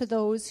coming to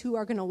those who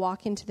are going to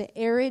walk into the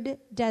arid,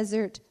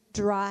 desert,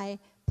 dry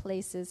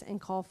places and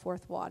call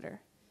forth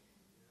water.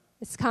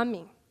 It's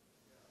coming.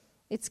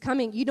 It's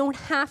coming. You don't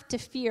have to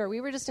fear.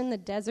 We were just in the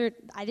desert.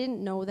 I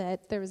didn't know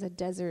that there was a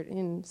desert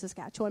in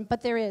Saskatchewan,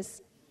 but there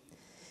is.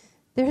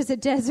 There's a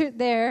desert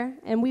there,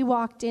 and we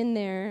walked in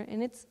there,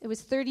 and it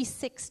was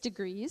 36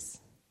 degrees,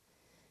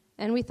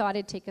 and we thought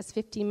it'd take us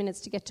 15 minutes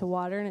to get to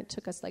water, and it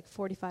took us like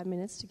 45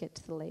 minutes to get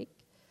to the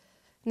lake.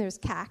 And there's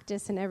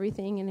cactus and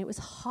everything, and it was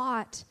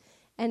hot,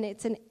 and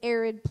it's an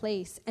arid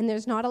place, and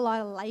there's not a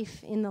lot of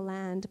life in the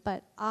land,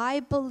 but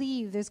I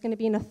believe there's going to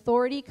be an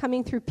authority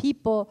coming through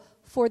people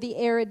for the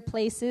arid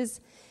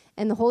places.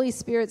 And the Holy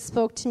Spirit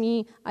spoke to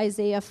me,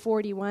 Isaiah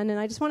 41, and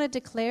I just want to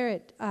declare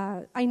it.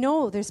 I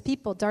know there's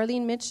people,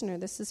 Darlene Mitchner,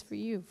 this is for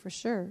you, for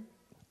sure.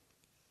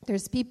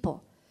 There's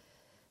people.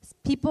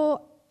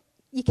 People,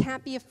 you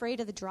can't be afraid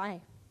of the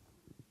dry.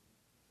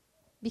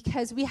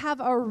 Because we have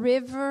a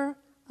river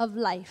of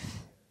life.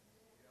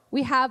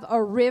 We have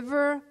a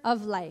river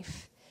of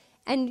life.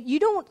 And you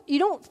don't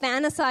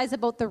fantasize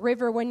about the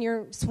river when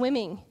you're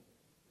swimming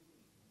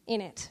in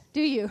it,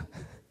 do you?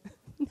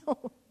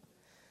 No.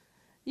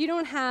 You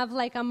don't have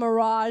like a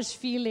mirage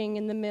feeling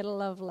in the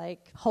middle of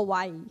like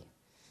Hawaii.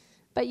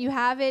 But you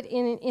have it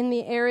in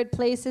the arid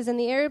places. And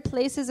the arid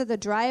places are the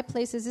dry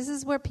places. This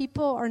is where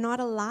people are not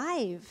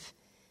alive.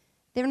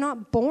 They're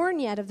not born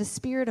yet of the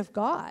Spirit of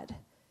God.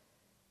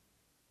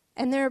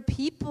 And there are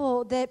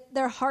people that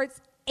their hearts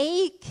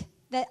ache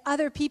that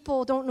other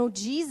people don't know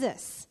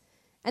Jesus.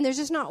 And there's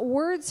just not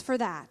words for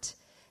that.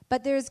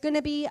 But there's going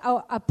to be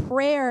a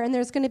prayer and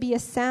there's going to be a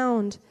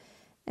sound.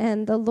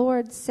 And the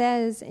Lord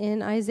says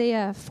in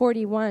Isaiah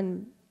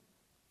 41,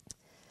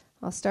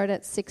 I'll start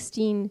at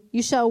 16.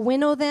 You shall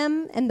winnow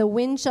them, and the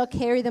wind shall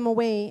carry them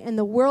away, and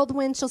the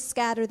whirlwind shall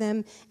scatter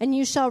them, and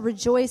you shall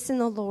rejoice in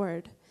the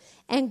Lord,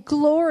 and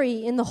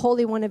glory in the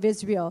Holy One of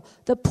Israel.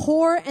 The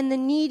poor and the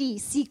needy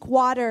seek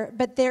water,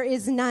 but there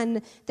is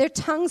none. Their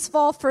tongues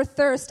fall for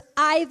thirst.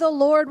 I, the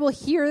Lord, will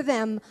hear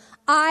them.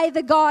 I,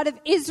 the God of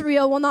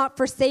Israel, will not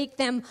forsake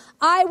them.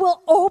 I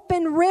will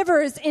open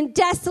rivers in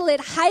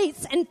desolate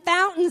heights and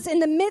fountains in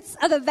the midst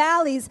of the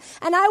valleys.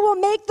 And I will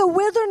make the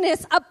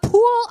wilderness a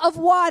pool of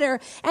water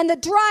and the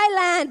dry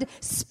land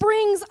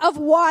springs of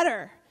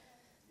water.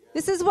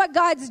 This is what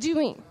God's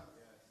doing.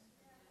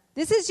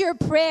 This is your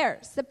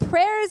prayers. The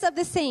prayers of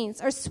the saints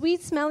are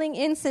sweet-smelling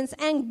incense,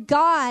 and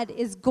God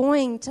is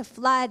going to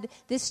flood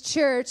this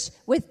church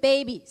with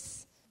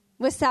babies,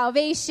 with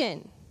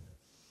salvation,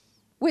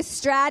 with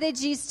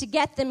strategies to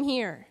get them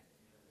here.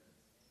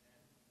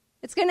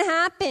 It's going to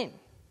happen.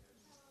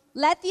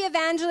 Let the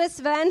evangelists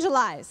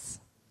evangelize.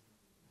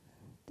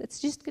 Let's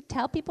just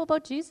tell people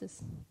about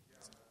Jesus.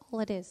 That's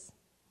all it is.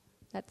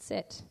 That's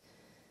it.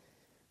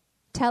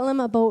 Tell them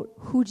about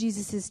who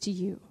Jesus is to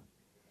you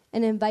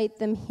and invite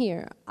them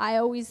here. I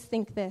always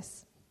think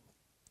this.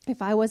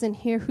 If I wasn't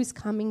here, who's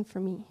coming for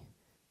me?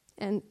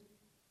 And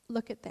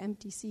look at the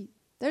empty seat.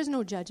 There's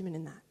no judgment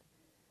in that.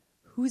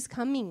 Who's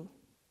coming?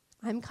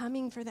 I'm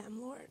coming for them,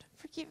 Lord.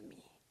 Forgive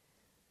me.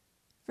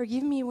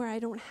 Forgive me where I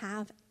don't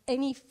have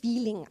any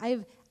feeling.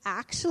 I've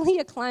actually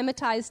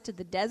acclimatized to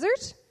the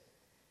desert,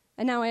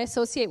 and now I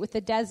associate with the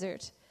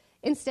desert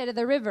instead of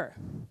the river.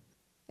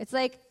 It's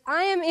like,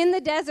 I am in the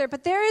desert,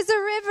 but there is a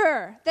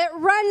river that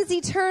runs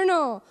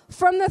eternal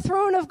from the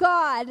throne of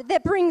God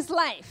that brings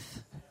life.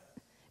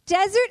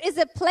 Desert is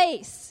a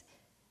place.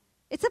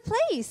 It's a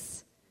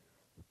place.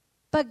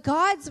 But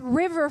God's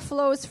river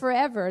flows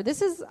forever.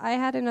 I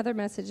had another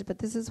message, but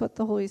this is what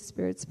the Holy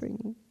Spirit's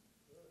bringing.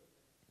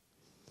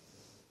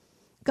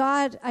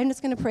 God, I'm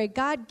just going to pray.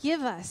 God,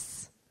 give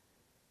us.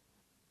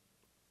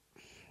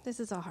 This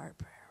is a hard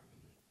prayer.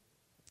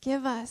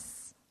 Give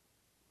us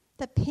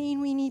the pain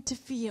we need to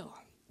feel.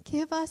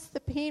 Give us the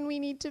pain we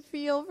need to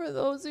feel for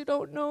those who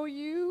don't know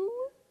you.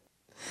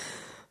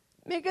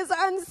 Make us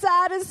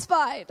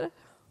unsatisfied.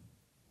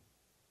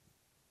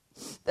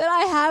 That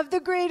I have the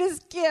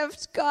greatest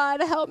gift.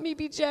 God, help me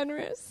be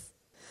generous.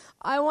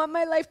 I want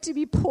my life to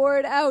be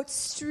poured out.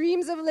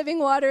 Streams of living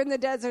water in the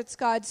deserts,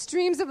 God.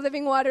 Streams of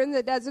living water in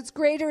the deserts.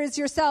 Greater is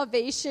your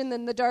salvation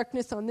than the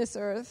darkness on this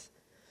earth.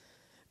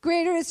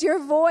 Greater is your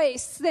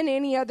voice than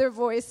any other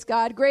voice,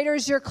 God. Greater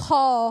is your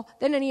call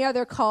than any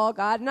other call,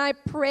 God. And I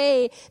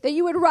pray that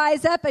you would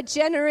rise up a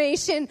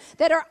generation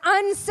that are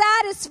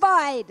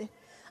unsatisfied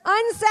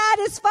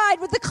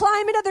with the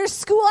climate of their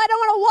school. I don't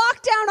want to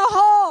walk down a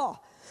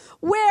hall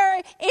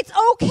where it's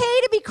okay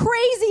to be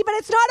crazy, but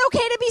it's not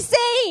okay to be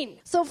sane.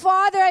 So,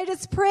 Father, I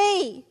just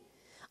pray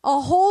a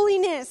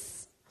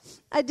holiness,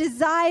 a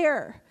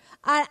desire,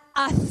 an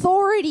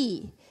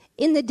authority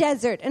in the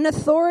desert, an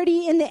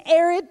authority in the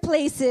arid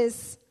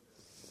places.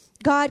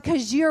 God,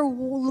 because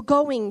you're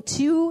going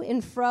to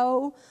and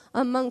fro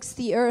amongst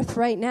the earth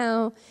right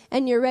now,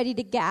 and you're ready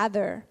to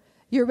gather.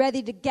 You're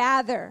ready to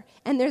gather,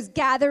 and there's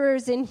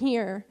gatherers in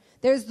here.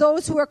 There's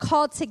those who are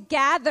called to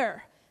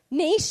gather.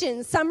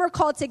 Nations, some are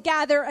called to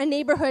gather a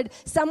neighborhood.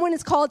 Someone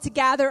is called to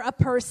gather a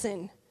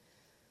person.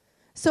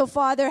 So,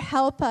 Father,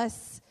 help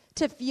us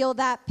to feel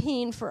that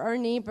pain for our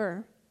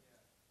neighbor.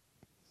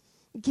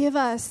 Give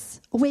us,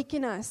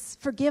 awaken us,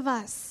 forgive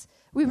us.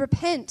 We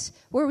repent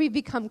where we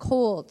become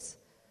cold.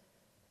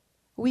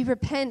 We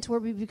repent where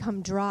we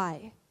become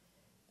dry.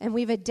 And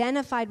we've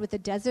identified with the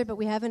desert, but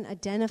we haven't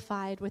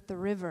identified with the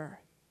river.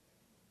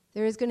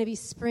 There is going to be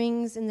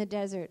springs in the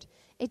desert.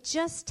 It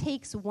just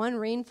takes one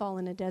rainfall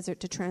in a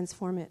desert to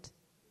transform it.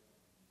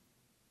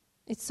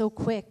 It's so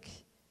quick.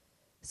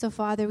 So,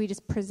 Father, we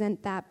just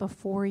present that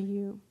before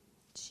you.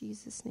 In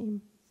Jesus'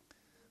 name.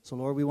 So,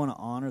 Lord, we want to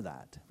honor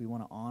that. We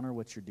want to honor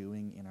what you're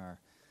doing in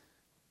our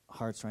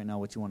hearts right now,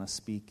 what you want to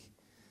speak.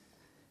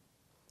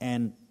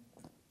 And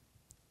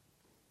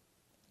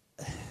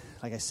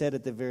like I said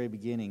at the very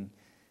beginning,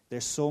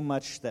 there's so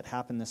much that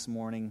happened this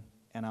morning,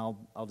 and I'll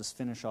just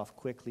finish off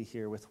quickly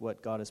here with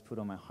what God has put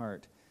on my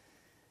heart.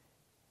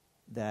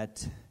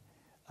 That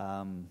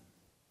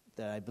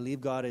that I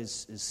believe God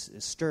is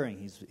stirring.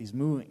 He's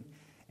moving.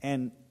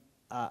 And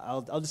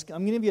I'm going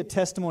to give you a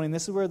testimony, and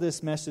this is where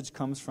this message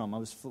comes from.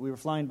 We were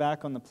flying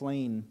back on the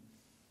plane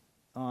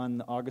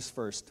on August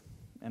 1st,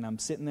 and I'm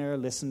sitting there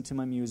listening to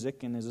my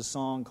music, and there's a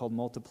song called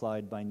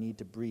Multiplied by Need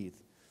to Breathe.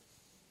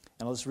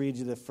 And I'll just read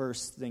you the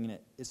first thing in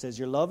it. It says,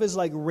 "Your love is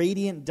like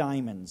radiant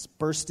diamonds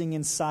bursting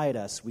inside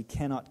us we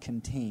cannot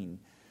contain.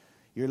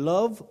 Your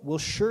love will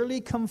surely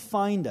come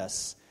find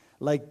us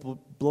like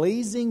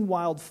blazing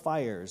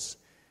wildfires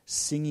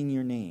singing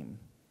your name."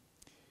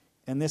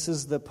 And this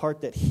is the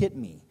part that hit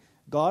me.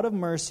 "God of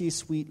mercy,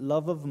 sweet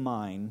love of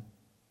mine,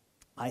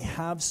 I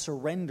have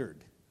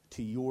surrendered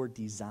to your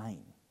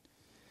design."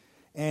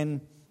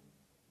 And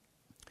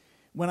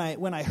when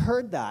I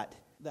heard that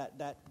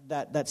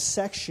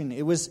section,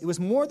 it was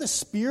more the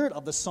spirit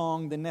of the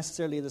song than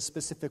necessarily the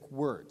specific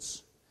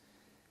words.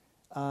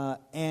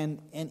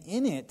 And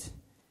in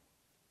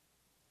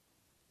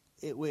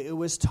it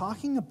was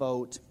talking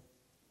about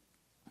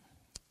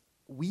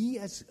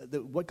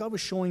what God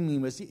was showing me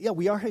was,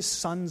 we are His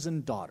sons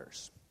and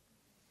daughters,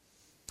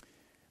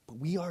 but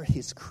we are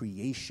His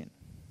creation.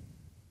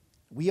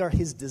 We are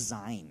His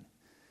design.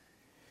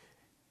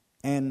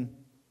 And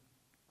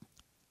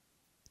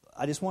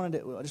I just wanted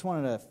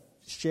to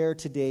share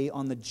today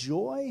on the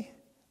joy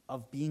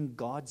of being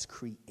God's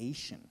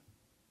creation.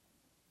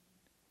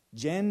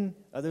 Jen,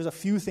 there's a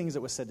few things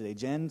that was said today.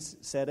 Jen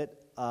said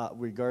it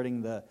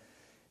regarding the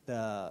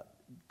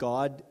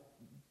God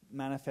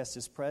manifests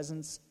His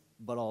presence,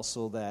 but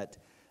also that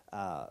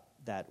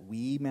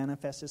we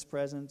manifest His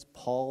presence.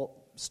 Paul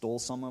stole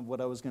some of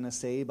what I was going to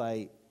say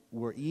by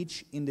we're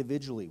each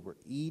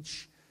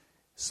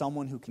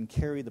someone who can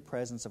carry the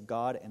presence of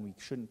God, and we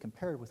shouldn't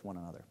compare it with one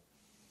another.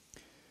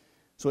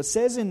 So it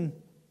says in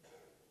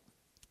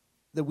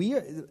that we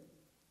are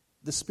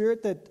the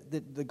spirit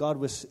that God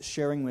was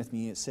sharing with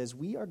me. It says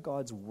we are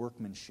God's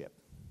workmanship,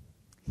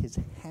 His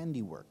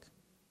handiwork,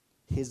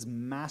 His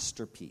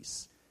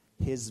masterpiece,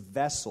 His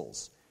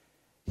vessels,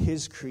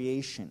 His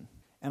creation.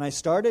 And I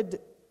started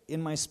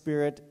in my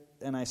spirit,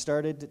 and I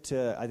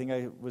think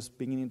I was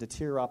beginning to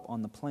tear up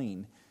on the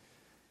plane,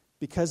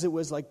 because it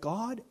was like,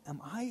 God,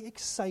 am I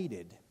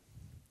excited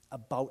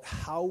about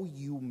how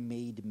you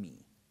made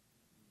me?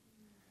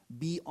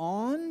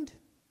 Beyond,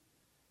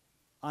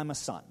 I'm a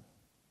son.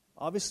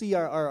 Obviously,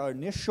 our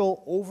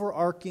initial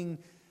overarching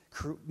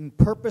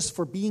purpose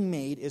for being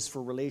made is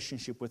for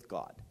relationship with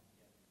God.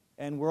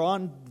 And we're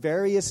on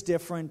various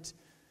different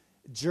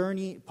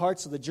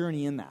parts of the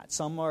journey in that.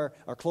 Some are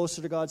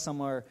closer to God,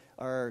 some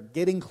are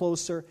getting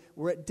closer.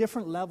 We're at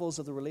different levels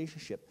of the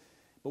relationship.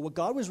 But what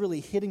God was really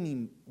hitting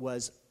me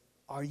was,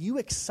 are you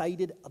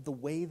excited of the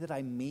way that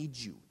I made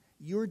you?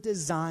 Your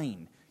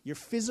design, your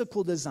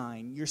physical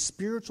design, your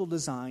spiritual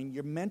design,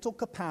 your mental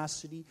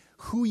capacity,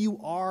 who you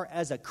are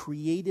as a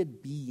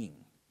created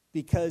being.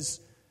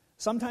 Because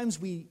sometimes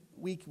we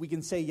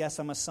can say, yes,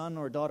 I'm a son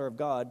or a daughter of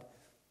God,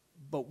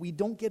 but we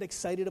don't get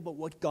excited about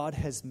what God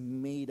has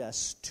made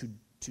us to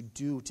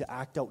do, to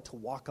act out, to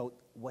walk out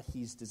what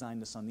He's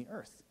designed us on the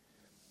earth.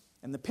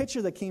 And the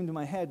picture that came to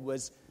my head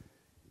was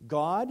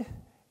God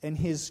and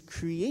His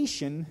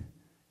creation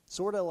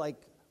sort of like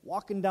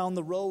walking down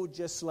the road,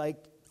 just like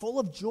full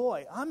of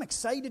joy. I'm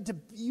excited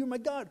you're my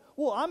God.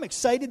 Well, I'm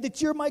excited that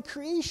you're my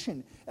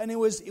creation. And it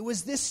was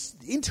this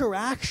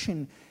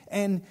interaction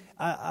and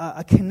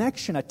a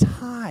connection, a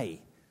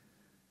tie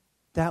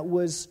that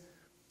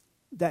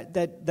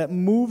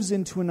moves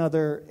into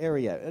another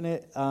area.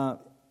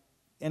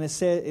 And it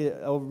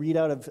said, I'll read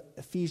out of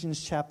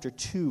Ephesians chapter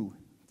 2,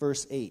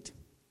 verse 8.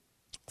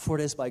 "For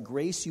it is by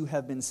grace you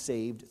have been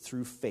saved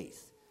through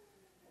faith.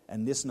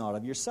 And this not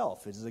of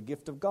yourself. It is a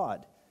gift of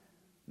God,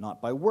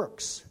 not by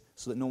works,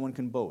 so that no one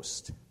can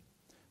boast.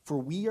 For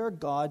we are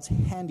God's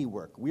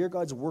handiwork. We are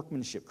God's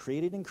workmanship,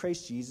 created in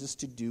Christ Jesus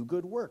to do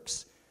good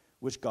works,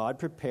 which God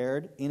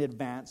prepared in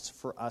advance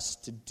for us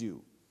to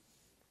do."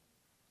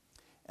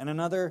 And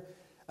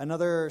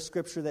another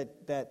scripture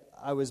that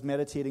I was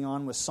meditating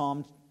on was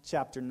Psalm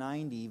chapter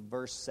 90,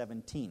 verse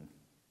 17.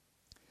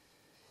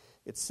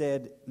 It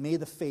said, "May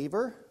the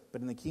favor,"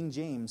 but in the King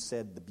James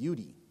said the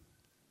beauty.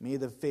 "May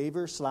the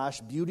favor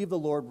 / beauty of the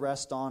Lord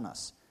rest on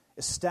us.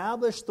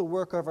 Establish the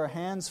work of our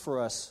hands for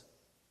us,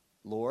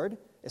 Lord.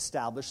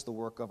 Establish the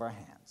work of our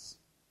hands."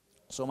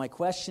 So my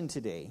question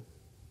today,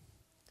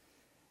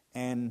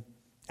 and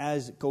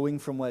as going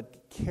from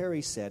what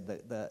Carrie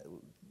said,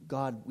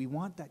 God, we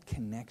want that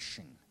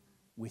connection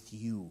with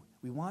you.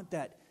 We want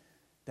that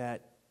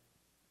the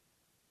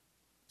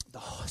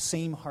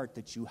same heart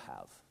that you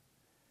have.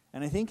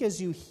 And I think as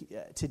you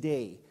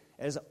today,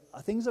 as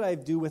things that I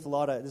do with a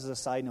lot of, this is a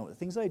side note, the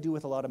things that I do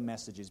with a lot of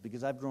messages,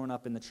 because I've grown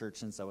up in the church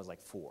since I was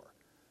like 4.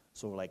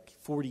 So like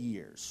 40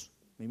 years.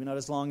 Maybe not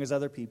as long as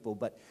other people,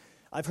 but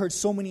I've heard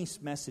so many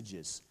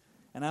messages.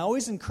 And I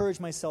always encourage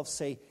myself,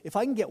 say, if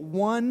I can get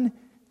one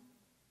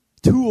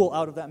tool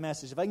out of that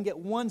message, if I can get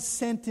one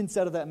sentence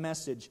out of that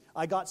message,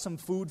 I got some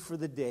food for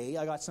the day.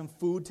 I got some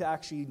food to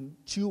actually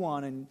chew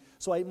on. And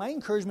so my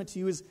encouragement to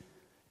you is,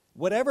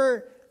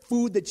 whatever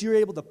food that you're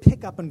able to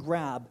pick up and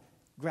grab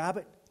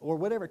it, or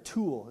whatever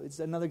tool. It's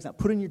another example.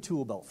 Put in your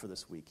tool belt for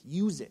this week.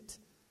 Use it.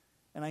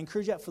 And I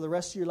encourage that for the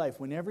rest of your life.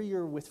 Whenever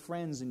you're with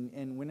friends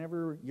and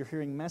whenever you're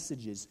hearing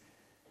messages,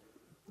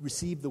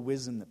 receive the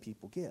wisdom that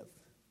people give.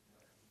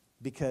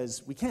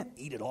 Because we can't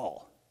eat it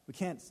all. We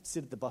can't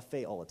sit at the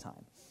buffet all the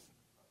time.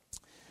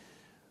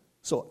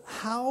 So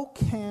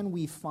can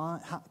we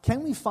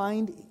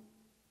find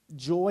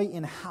joy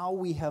in how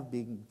we have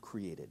been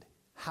created,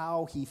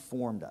 how he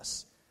formed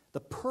us, the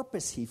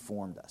purpose he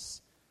formed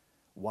us,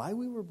 why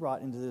we were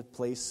brought into the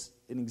place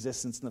in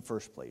existence in the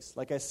first place?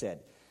 Like I said,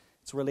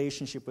 it's a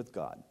relationship with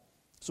God.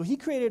 So he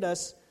created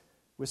us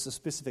with some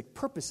specific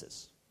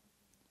purposes.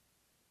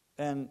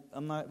 And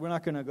we're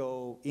not going to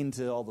go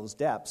into all those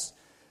depths.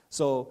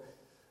 So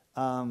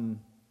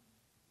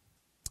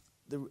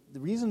the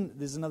reason,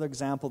 there's another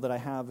example that I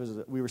have, is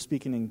that we were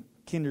speaking in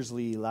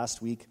Kindersley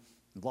last week,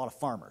 a lot of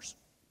farmers,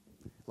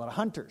 a lot of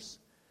hunters.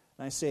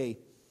 And I say,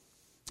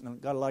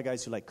 I've got a lot of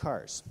guys who like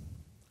cars.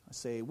 I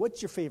say,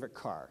 what's your favorite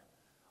car?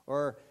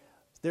 Or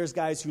there's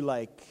guys who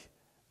like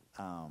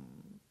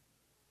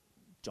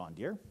John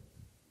Deere,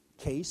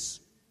 Case,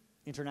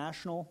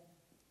 International,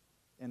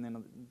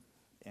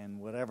 and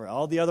whatever,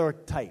 all the other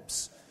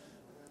types.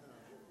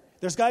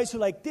 There's guys who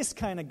like this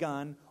kind of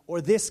gun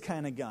or this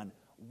kind of gun.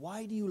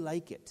 Why do you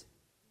like it?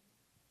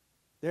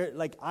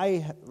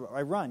 I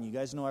run. You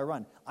guys know I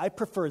run. I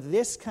prefer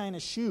this kind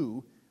of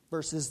shoe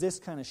versus this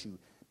kind of shoe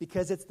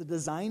because it's the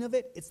design of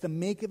it, it's the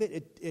make of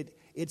it.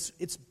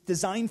 It's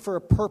designed for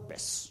a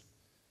purpose.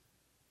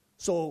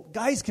 So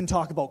guys can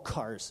talk about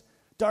cars.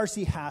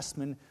 Darcy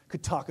Hassman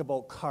could talk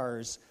about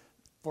cars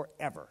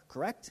forever,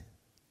 correct?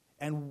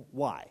 And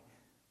why?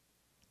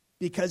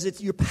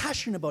 Because you're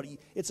passionate about it.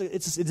 It's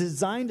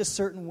designed a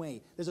certain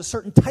way. There's a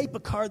certain type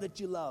of car that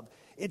you love.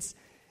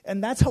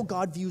 And that's how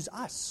God views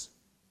us.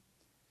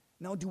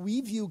 Now, do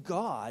we view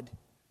God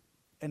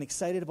and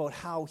excited about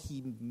how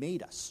he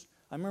made us?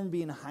 I remember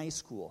being in high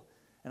school,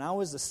 and I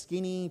was a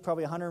skinny,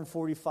 probably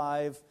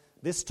 145,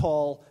 this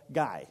tall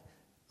guy,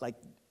 like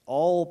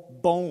all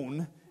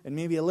bone and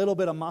maybe a little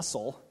bit of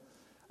muscle,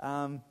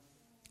 and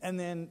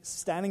then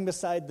standing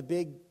beside the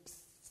big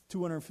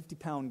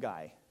 250-pound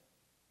guy.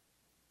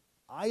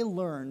 I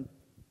learned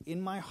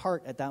in my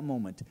heart at that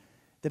moment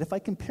that if I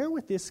compare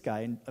with this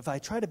guy, and if I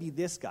try to be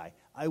this guy,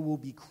 I will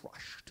be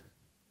crushed.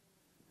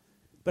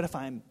 But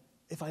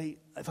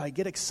if I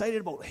get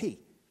excited about, hey,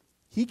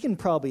 he can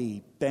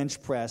probably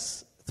bench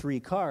press 3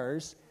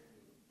 cars,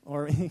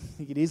 or he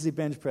could easily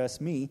bench press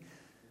me,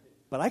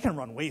 but I can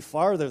run way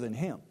farther than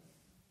him.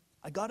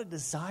 I got a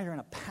desire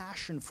and a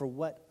passion for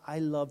what I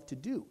love to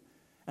do.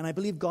 And I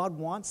believe God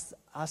wants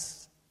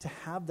us to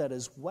have that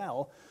as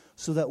well,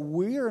 so that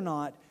we're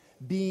not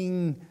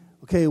being,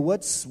 okay,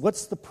 what's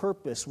the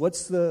purpose?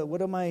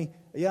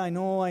 I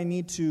know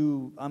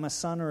I'm a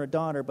son or a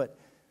daughter, but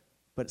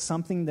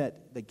something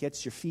that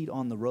gets your feet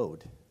on the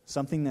road,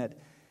 something that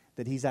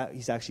he's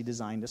actually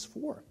designed us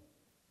for.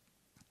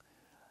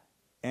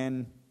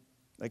 And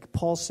like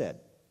Paul said,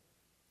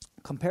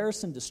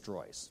 comparison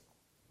destroys.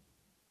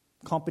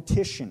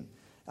 Competition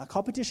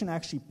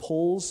actually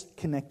pulls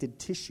connected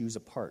tissues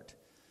apart.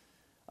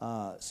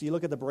 So you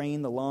look at the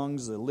brain, the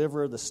lungs, the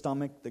liver, the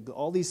stomach,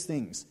 all these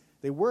things.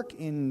 They work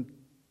in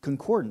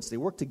concordance. They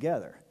work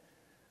together.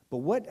 But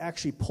what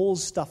actually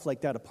pulls stuff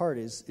like that apart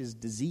is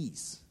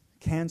disease,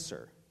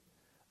 cancer,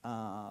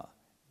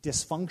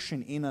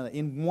 dysfunction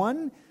in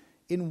one.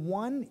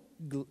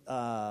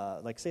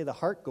 Like say the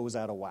heart goes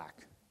out of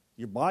whack,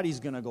 your body's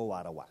going to go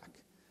out of whack,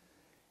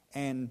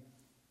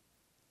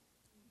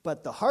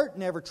 but the heart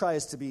never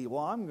tries to be,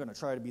 well, I'm going to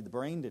try to be the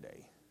brain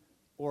today,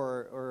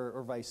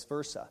 or vice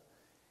versa.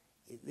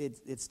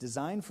 It's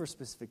designed for a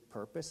specific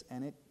purpose,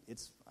 and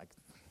it's like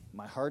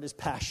my heart is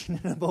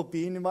passionate about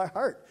being in my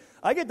heart.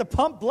 I get to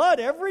pump blood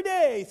every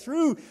day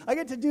I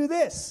get to do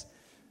this.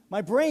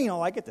 My brain,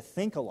 I get to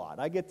think a lot.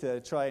 I get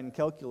to try and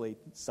calculate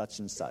such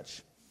and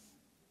such.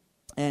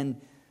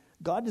 And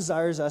God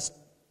desires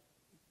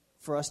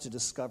for us to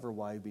discover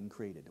why we've been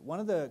created. One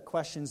of the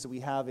questions that we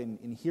have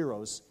in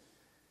Heroes,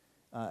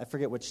 I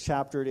forget which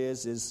chapter it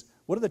is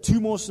what are the 2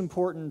 most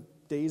important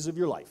days of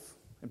your life?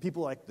 And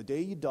people are like, the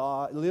day you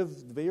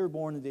live, the day you were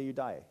born, the day you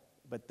die.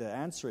 But the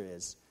answer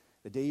is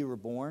the day you were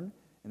born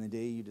and the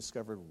day you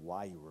discovered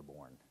why you were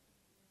born.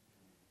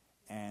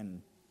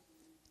 And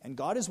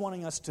God is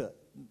wanting us to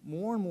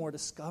more and more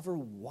discover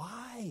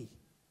why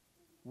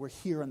we're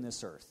here on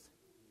this earth.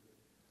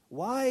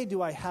 Why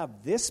do I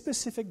have this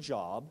specific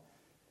job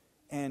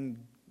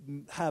and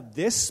have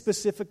this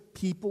specific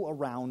people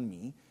around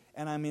me,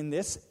 and I'm in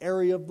this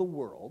area of the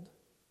world?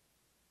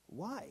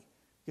 Why?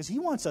 Because he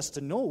wants us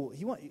to know.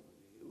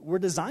 We're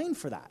designed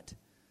for that.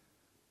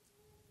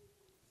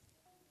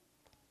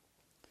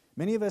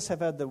 Many of us have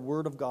had the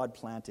Word of God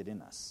planted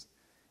in us.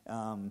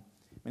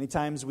 Many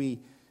times when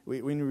we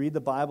read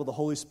the Bible, the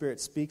Holy Spirit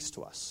speaks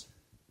to us.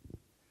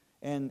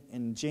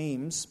 And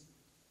James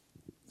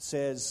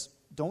says,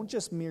 don't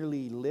just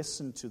merely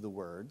listen to the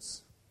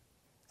words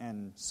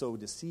and so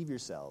deceive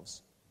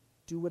yourselves.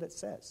 Do what it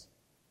says.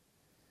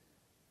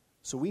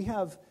 So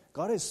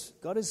God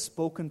has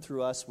spoken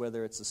through us,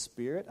 whether it's a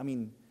spirit. I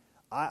mean,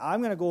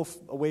 I'm going to go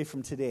away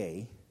from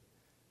today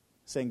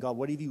saying, God,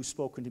 what have you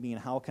spoken to me,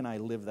 and how can I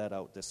live that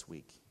out this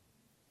week?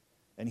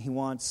 And he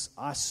wants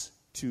us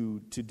to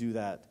do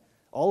that,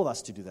 all of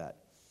us to do that.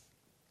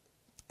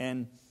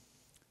 And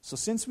so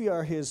since we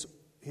are his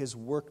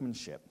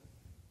workmanship,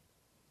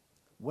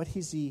 what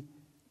has he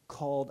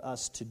called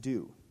us to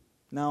do?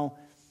 Now,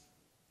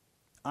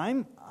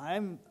 I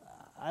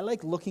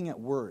like looking at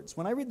words.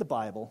 When I read the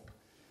Bible,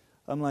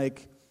 I'm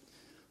like,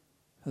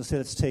 this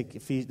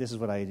is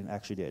what I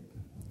actually did.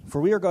 For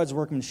we are God's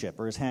workmanship,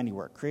 or his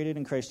handiwork, created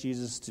in Christ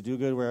Jesus to do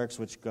good works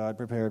which God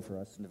prepared for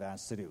us in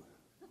advance to do.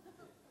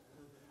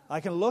 I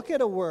can look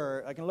at a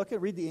word,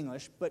 read the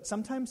English, but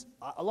sometimes,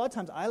 a lot of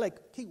times, I like,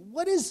 okay,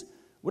 what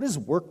does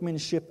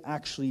workmanship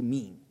actually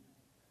mean?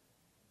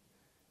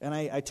 And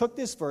I took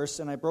this verse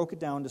and I broke it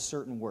down to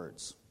certain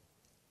words.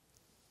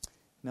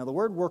 Now, the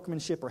word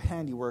workmanship or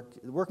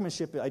handiwork,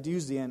 workmanship, I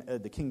use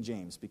the King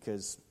James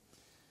because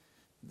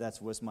that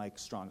was my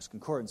strongest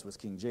concordance with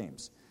King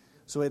James.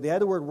 So they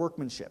had the word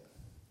workmanship.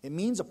 It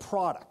means a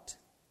product,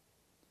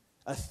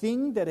 a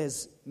thing that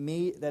is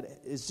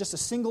just a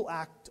single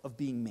act of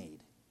being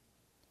made.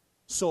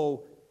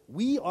 So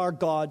we are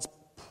God's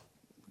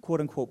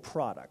quote-unquote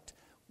product.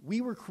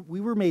 We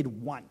were made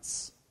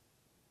once.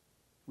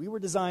 We were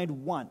designed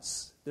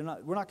once. We're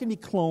not going to be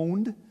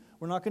cloned.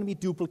 We're not going to be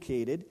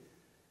duplicated.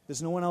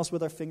 There's no one else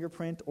with our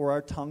fingerprint or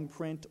our tongue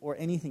print or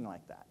anything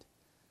like that.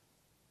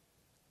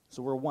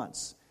 So we're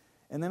once.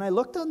 And then I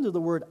looked under the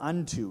word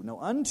unto. Now,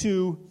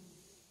 unto,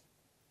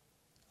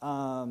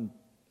 so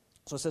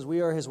it says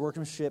we are his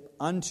workmanship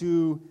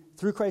unto,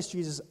 through Christ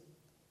Jesus,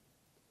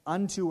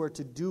 unto or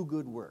to do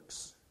good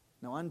works.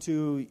 Now,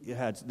 unto,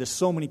 there's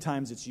so many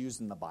times it's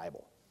used in the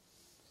Bible.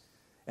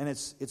 And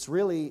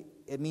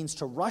it means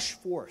to rush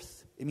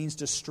forth. It means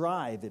to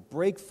strive,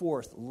 break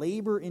forth,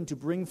 labor into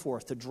bring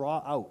forth, to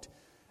draw out,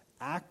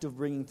 act of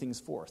bringing things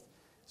forth.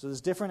 So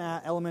there's different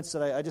elements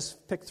that I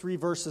just picked 3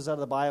 verses out of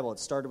the Bible. It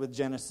started with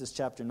Genesis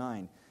chapter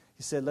 9.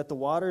 He said, let the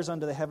waters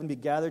under the heaven be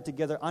gathered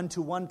together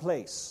unto one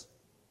place.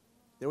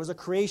 There was a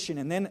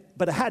creation,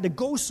 but it had to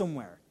go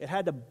somewhere. It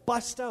had to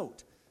bust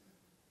out.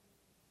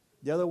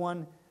 The other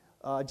one,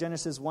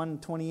 Genesis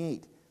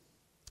 1:28.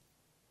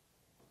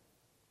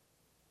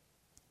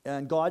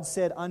 And God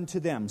said unto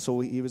them, so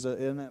he was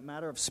in a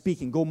matter of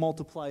speaking, go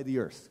multiply the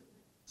earth.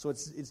 So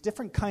it's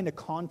different kind of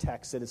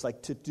context that it's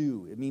like to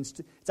do. It means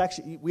to, it's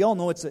actually, we all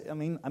know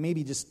I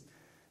maybe just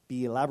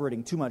be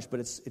elaborating too much, but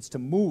it's to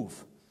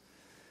move.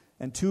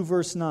 And 2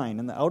 verse 9,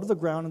 and out of the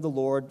ground of the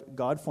Lord,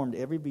 God formed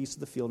every beast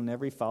of the field and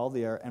every fowl of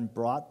the air and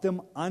brought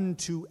them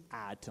unto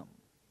Adam.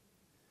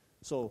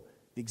 So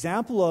the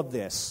example of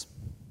this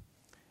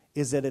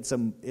is that it's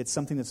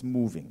something that's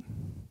moving.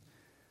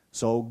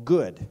 So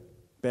good.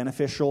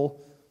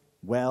 Beneficial,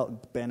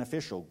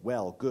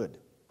 good.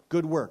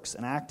 Good works,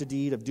 an act, a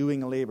deed of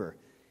doing a labor.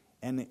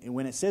 And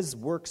when it says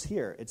works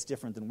here, it's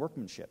different than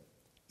workmanship.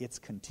 It's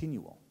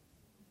continual.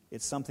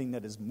 It's something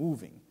that is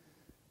moving,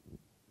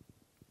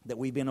 that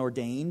we've been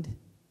ordained,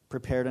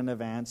 prepared in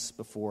advance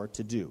before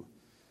to do.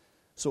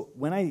 So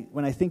when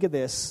I think of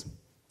this,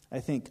 I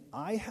think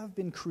I have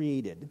been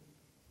created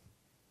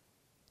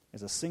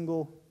as a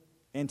single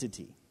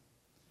entity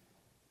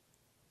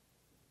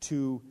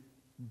to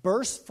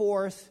burst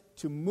forth,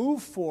 to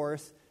move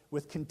forth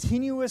with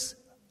continuous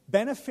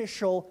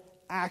beneficial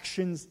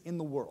actions in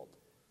the world.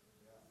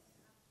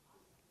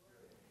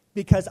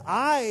 Because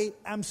I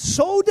am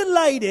so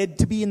delighted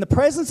to be in the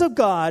presence of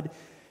God,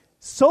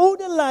 so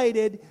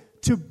delighted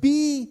to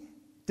be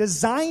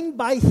designed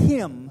by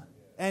him,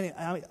 and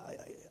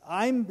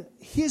I'm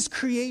his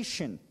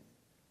creation,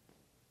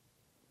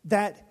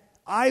 that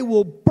I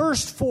will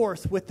burst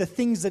forth with the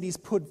things that he's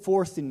put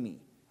forth in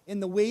me, in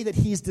the way that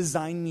he's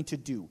designed me to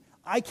do.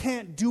 I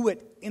can't do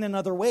it in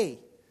another way.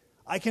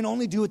 I can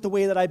only do it the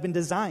way that I've been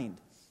designed.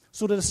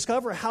 So to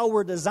discover how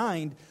we're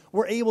designed,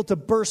 we're able to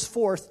burst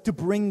forth to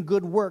bring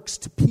good works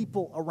to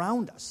people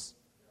around us.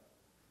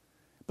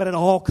 But it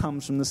all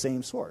comes from the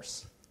same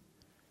source.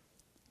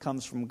 It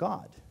comes from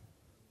God.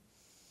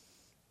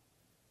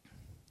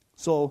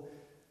 So,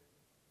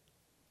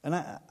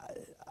 and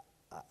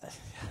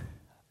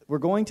we're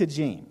going to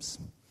James,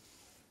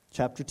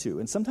 chapter 2.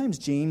 And sometimes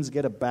James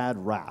get a bad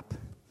rap.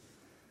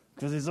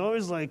 Because he's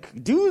always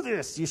like, do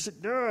this, you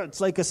should do it. It's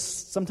like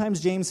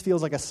sometimes James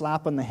feels like a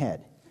slap on the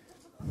head.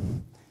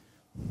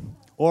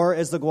 Or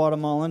as the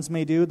Guatemalans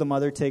may do, the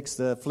mother takes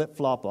the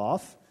flip-flop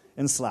off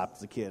and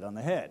slaps the kid on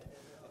the head.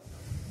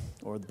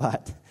 Or the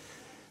butt.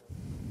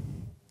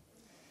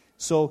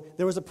 So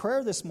there was a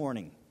prayer this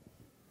morning,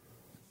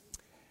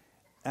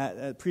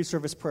 a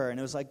pre-service prayer, and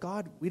it was like,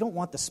 God, we don't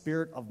want the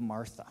spirit of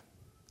Martha,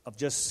 of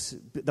just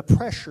the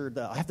pressure,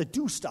 I have to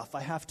do stuff,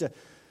 I have to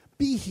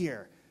be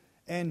here.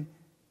 And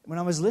when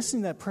I was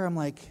listening to that prayer, I'm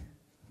like,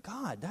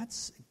 God,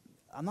 that's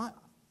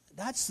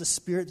the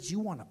spirit that you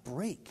want to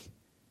break.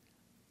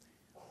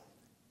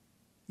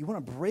 You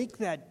want to break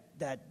that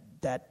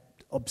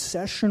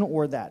obsession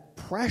or that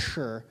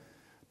pressure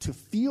to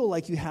feel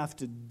like you have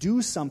to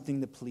do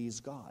something to please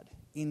God,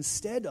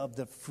 instead of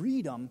the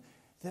freedom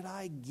that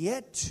I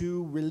get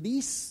to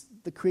release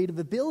the creative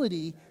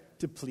ability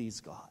to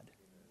please God.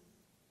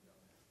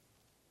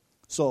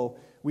 So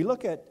we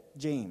look at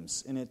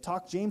James, and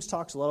James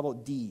talks a lot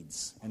about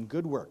deeds and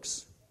good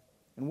works.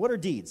 And what are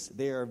deeds?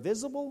 They are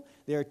visible,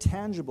 they are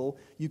tangible.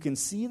 You can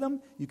see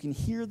them, you can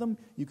hear them,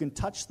 you can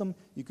touch them,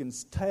 you can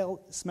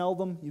smell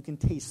them, you can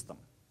taste them.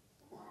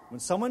 When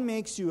someone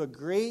makes you a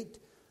great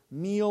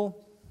meal,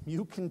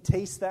 you can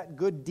taste that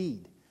good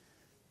deed.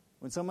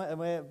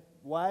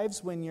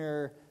 Wives, when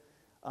your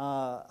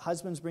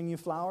husbands bring you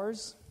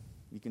flowers,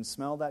 you can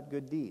smell that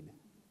good deed.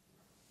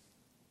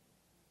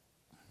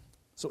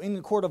 So in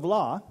the court of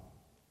law,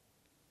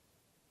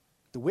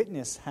 the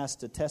witness has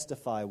to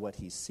testify what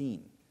he's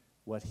seen,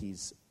 what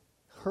he's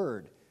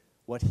heard,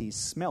 what he's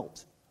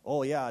smelt.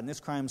 Oh yeah, in this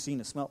crime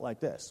scene it smelt like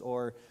this,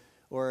 or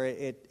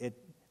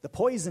the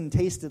poison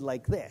tasted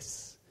like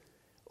this,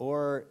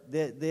 or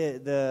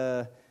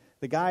the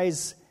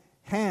guy's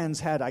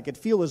hands I could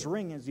feel his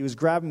ring as he was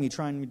grabbing me,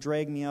 trying to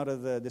drag me out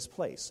of this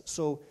place.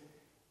 So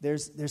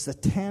there's a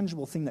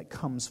tangible thing that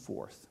comes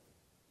forth.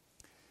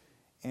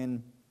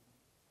 And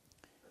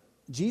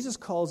Jesus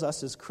calls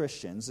us as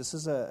Christians, this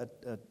is a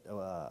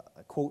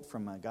quote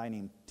from a guy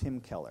named Tim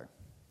Keller.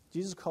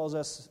 Jesus calls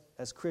us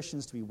as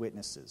Christians to be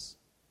witnesses,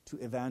 to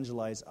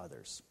evangelize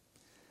others,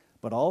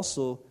 but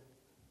also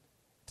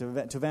to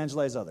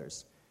evangelize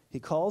others. He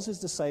calls his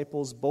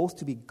disciples both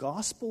to be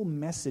gospel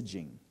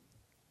messaging,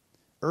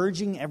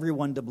 urging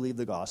everyone to believe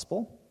the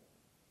gospel,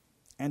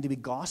 and to be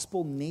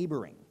gospel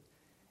neighboring.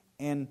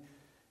 And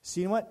so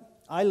you know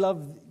what? I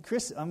love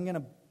Chris. I'm going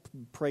to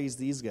praise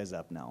these guys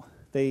up now.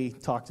 They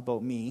talked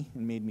about me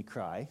and made me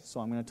cry, so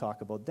I'm going to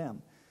talk about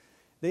them.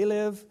 They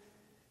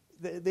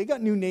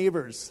got new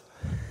neighbors.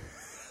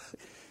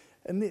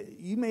 And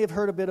you may have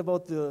heard a bit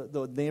about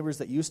the neighbors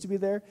that used to be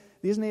there.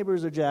 These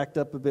neighbors are jacked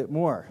up a bit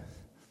more.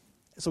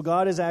 So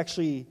God is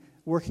actually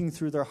working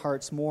through their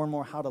hearts more and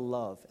more how to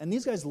love. And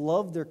these guys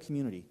love their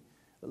community.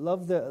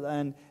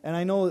 And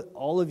I know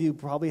all of you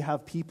probably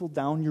have people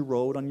down your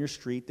road, on your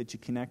street, that you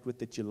connect with,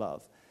 that you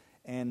love.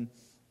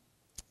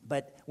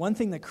 But one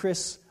thing that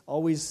Chris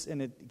always,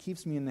 and it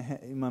keeps me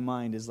in my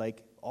mind, is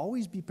like,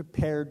 always be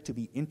prepared to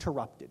be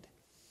interrupted.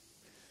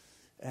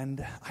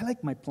 And I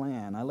like my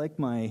plan. I like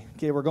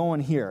okay, we're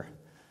going here.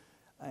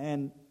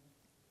 And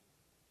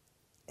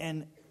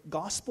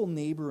gospel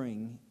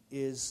neighboring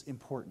is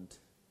important.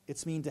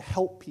 It's mean to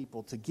help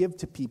people, to give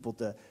to people,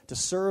 to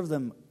serve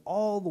them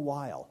all the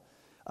while.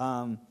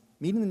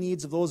 Meeting the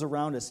needs of those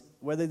around us,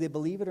 whether they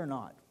believe it or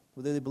not.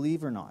 Whether they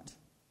believe or not.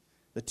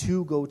 The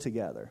two go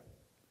together.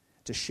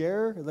 To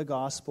share the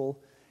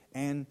gospel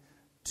and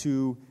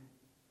to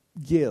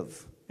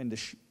give and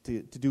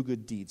to do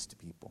good deeds to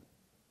people.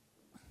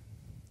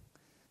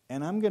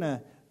 And I'm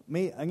gonna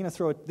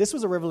throw it. This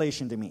was a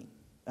revelation to me,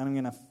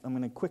 and I'm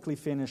gonna quickly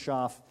finish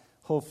off,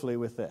 hopefully,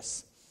 with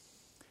this.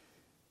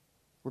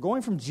 We're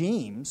going from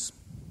James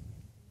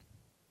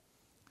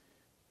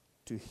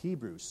to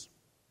Hebrews,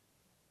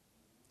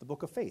 the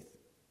book of faith,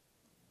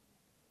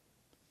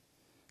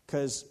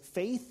 because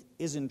faith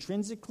is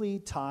intrinsically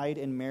tied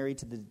and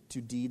married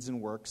to deeds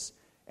and works,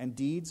 and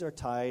deeds are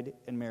tied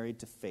and married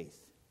to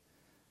faith.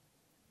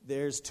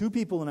 There's two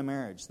people in a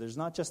marriage. There's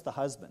not just the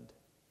husband.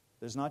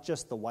 There's not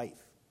just the wife.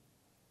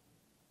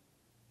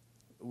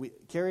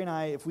 Carrie and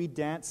I, if we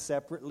dance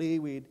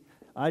separately,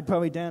 I'd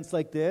probably dance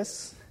like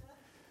this.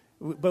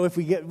 But if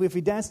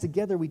we dance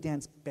together, we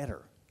dance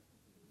better.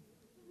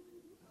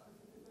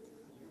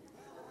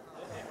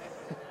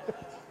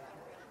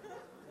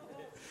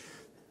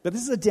 But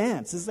this is a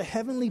dance. This is a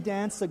heavenly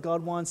dance that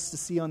God wants to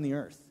see on the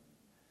earth.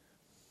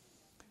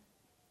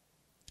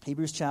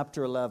 Hebrews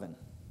chapter 11.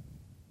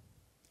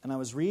 And I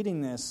was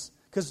reading this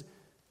because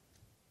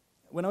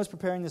when I was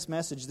preparing this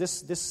message,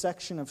 this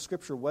section of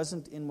Scripture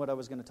wasn't in what I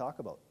was going to talk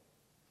about.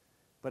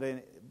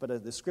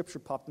 But the Scripture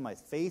popped in my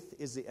faith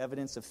is the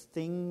evidence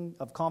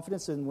of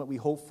confidence in what we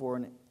hope for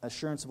and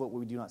assurance of what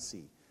we do not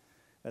see.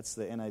 That's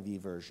the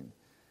NIV version.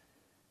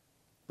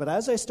 But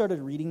as I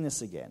started reading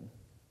this again,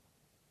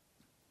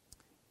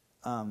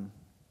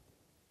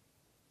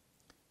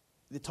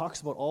 it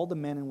talks about all the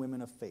men and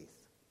women of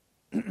faith.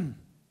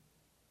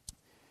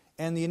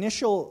 And the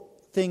initial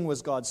thing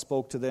was God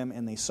spoke to them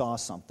and they saw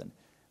something.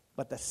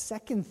 But the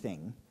second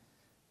thing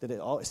that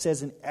it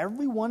says in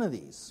every one of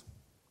these,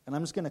 and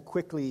I'm just going to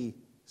quickly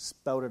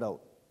spout it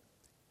out,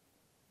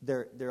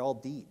 they're all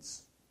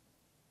deeds.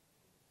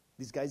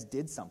 These guys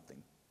did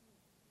something.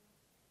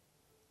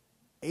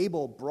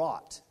 Abel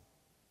brought.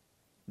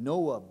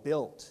 Noah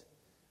built.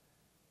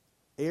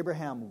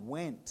 Abraham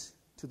went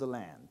to the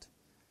land.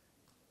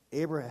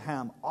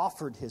 Abraham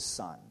offered his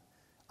son.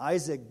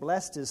 Isaac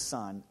blessed his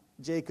son.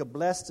 Jacob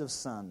blessed his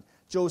son.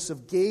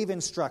 Joseph gave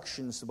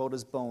instructions about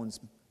his bones.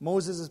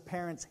 Moses'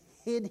 parents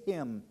hid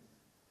him.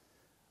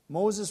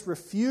 Moses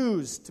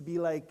refused to be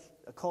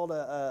called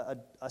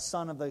a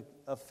son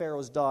of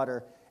Pharaoh's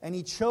daughter, and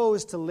he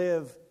chose to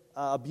live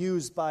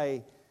abused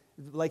by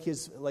like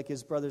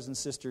his brothers and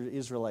sisters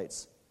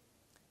Israelites.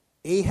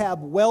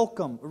 Rahab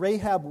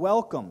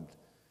welcomed.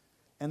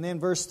 And then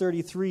verse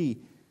 33,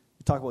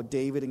 we talk about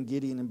David and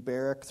Gideon and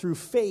Barak. Through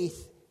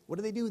faith,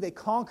 what do? They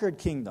conquered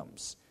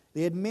kingdoms.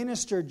 They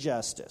administered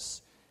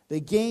justice. They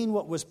gained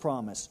what was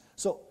promised.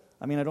 So,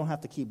 I don't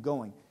have to keep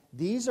going.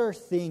 These are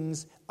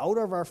things, out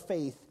of our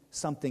faith,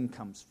 something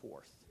comes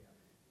forth.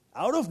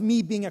 Out of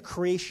me being a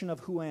creation of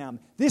who I am,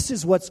 this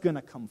is what's going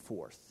to come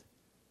forth.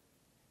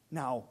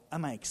 Now,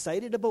 am I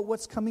excited about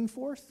what's coming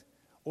forth?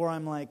 Or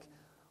I'm like,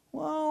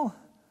 well,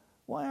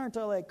 why aren't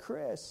I like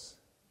Chris?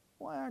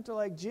 Why aren't I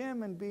like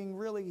Jim and being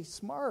really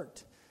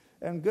smart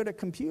and good at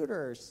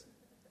computers?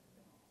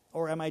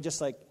 Or am I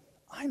just like,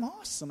 I'm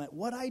awesome at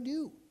what I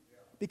do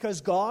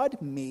because God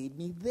made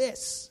me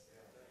this.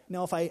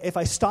 Now, if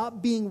I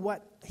stop being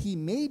what He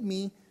made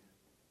me,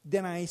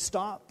 then I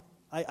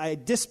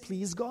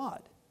displease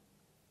God.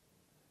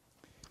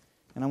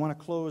 And I want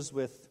to close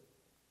with,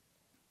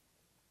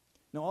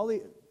 all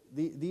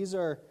these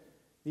are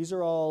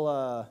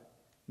all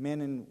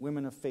men and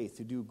women of faith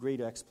who do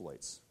great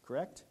exploits,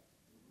 correct?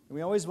 And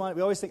we always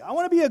think, I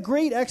want to be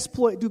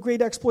do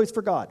great exploits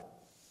for God.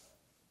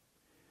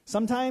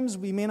 Sometimes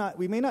we may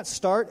not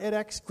start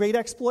at great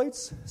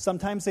exploits.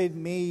 Sometimes they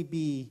may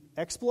be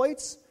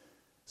exploits.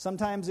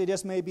 Sometimes they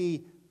just may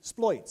be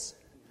sploits.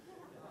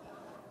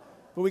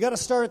 But we got to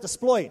start at the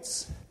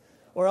sploits,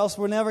 or else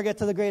we'll never get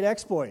to the great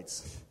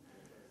exploits.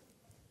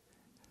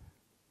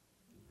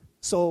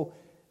 So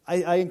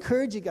I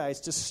encourage you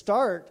guys to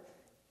start,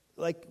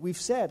 like we've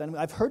said, and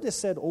I've heard this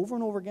said over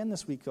and over again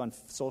this week on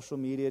social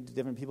media,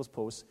 different people's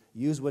posts.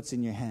 Use what's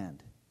in your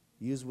hand.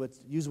 Use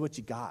what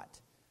you got.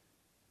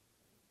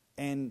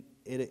 And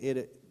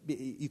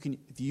you can,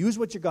 if you use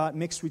what you got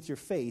mixed with your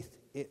faith,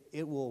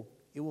 it will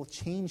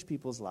change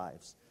people's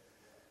lives.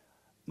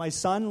 My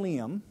son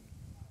Liam,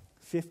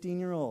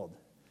 15-year-old,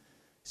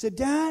 said,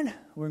 "Dad,"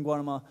 we're in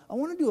Guatemala, "I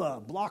want to do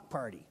a block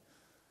party."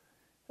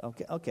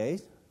 Okay,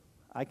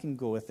 I can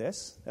go with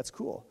this. That's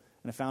cool.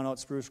 And I found out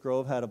Spruce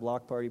Grove had a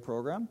block party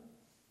program,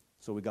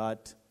 so we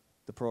got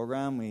the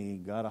program. We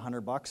got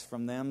 $100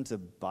 from them to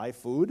buy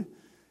food,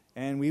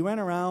 and we went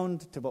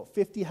around to about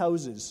 50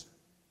 houses.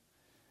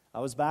 I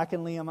was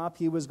backing Liam up.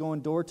 He was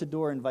going door to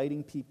door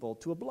inviting people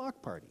to a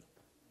block party.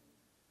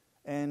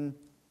 And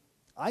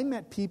I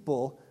met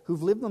people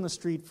who've lived on the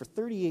street for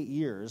 38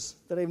 years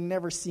that I've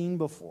never seen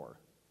before.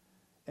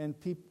 And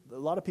a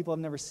lot of people I've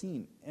never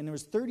seen. And there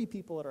was 30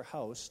 people at our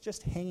house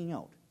just hanging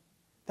out.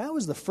 That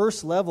was the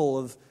first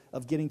level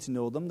of getting to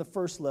know them, the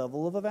first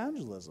level of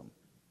evangelism.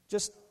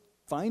 Just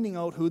finding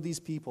out who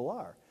these people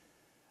are.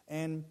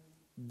 And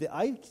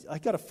I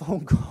got a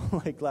phone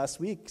call like last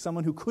week,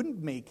 someone who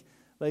couldn't make,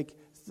 like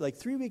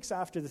 3 weeks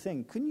after the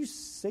thing, couldn't you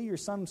say your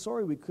son,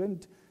 sorry, we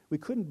couldn't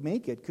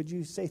make it. Could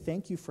you say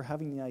thank you for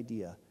having the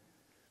idea?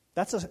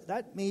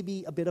 That may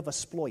be a bit of a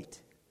sploit,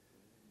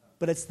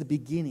 but it's the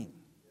beginning.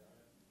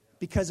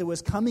 Because it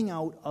was coming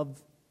out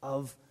of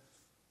us.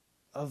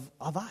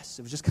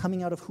 It was just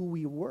coming out of who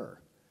we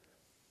were.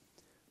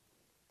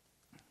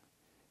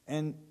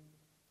 And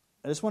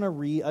I just want to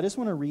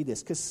read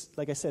this because,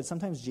 like I said,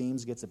 sometimes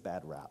James gets a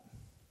bad rap.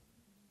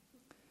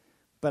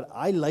 But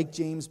I like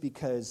James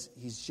because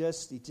he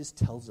just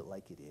tells it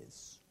like it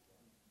is.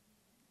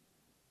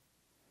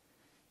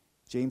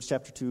 James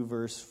chapter 2,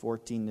 verse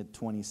 14 to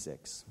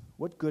 26.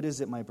 What good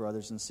is it, my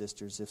brothers and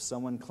sisters, if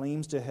someone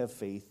claims to have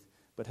faith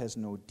but has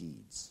no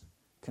deeds?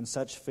 Can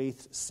such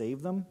faith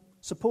save them?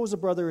 Suppose a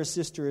brother or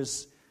sister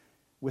is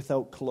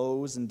without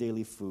clothes and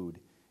daily food.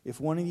 If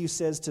one of you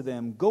says to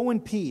them, "Go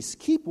in peace,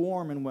 keep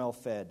warm and well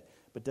fed,"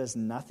 but does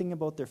nothing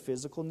about their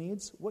physical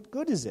needs, what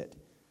good is it?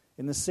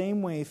 In the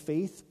same way,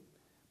 faith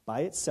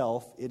by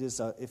itself,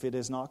 if it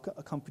is not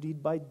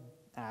accompanied by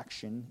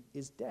action,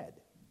 is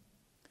dead.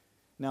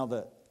 Now,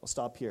 I'll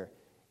stop here.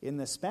 In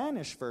the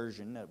Spanish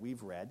version that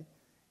we've read,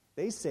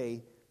 they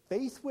say,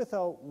 faith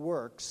without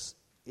works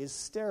is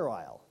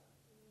sterile.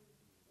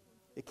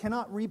 It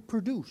cannot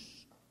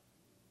reproduce.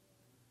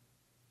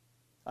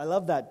 I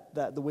love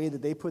that the way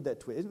that they put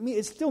that to it.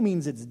 It still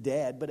means it's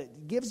dead, but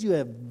it gives you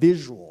a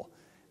visual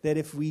that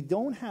if we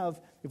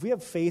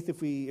have faith,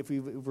 if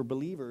we're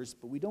believers,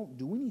 but we don't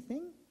do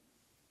anything,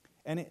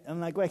 and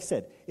like I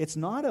said, it's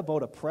not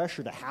about a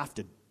pressure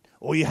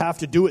you have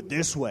to do it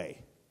this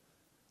way,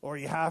 or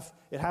it has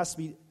to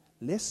be.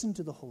 Listen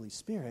to the Holy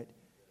Spirit,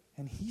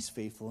 and He's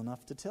faithful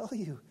enough to tell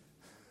you,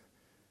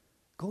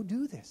 go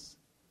do this.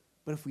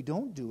 But if we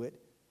don't do it,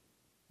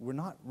 we're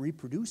not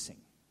reproducing.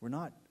 We're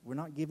not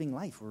giving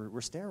life.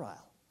 We're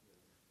sterile.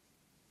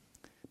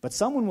 But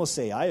someone will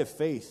say, I have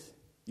faith.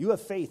 You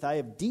have faith. I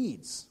have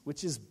deeds,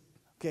 which is,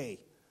 okay,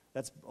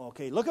 that's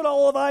okay. Look at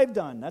all that I've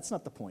done. That's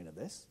not the point of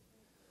this.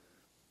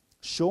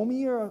 Show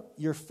me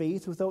your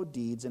faith without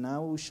deeds, and I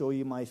will show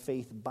you my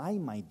faith by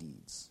my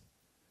deeds.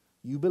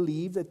 You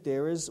believe that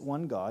there is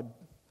one God.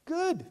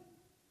 Good.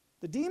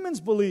 The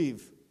demons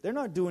believe. They're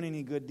not doing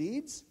any good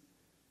deeds.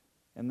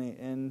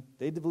 And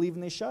they believe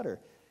and they shudder.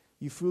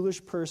 You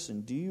foolish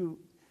person, do you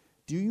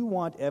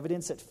want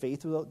evidence that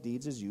faith without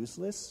deeds is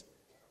useless?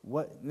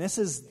 This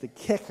is the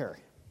kicker.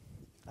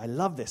 I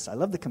love this. I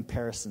love the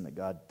comparison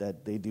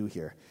that they do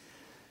here.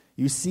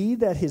 You see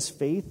that his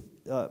faith,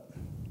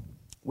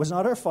 was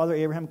not our father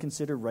Abraham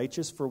considered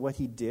righteous for what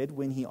he did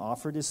when he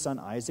offered his son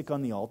Isaac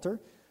on the altar?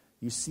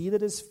 You see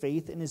that his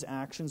faith and his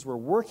actions were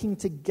working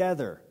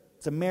together.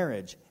 It's a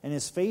marriage. And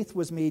his faith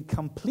was made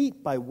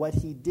complete by what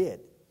he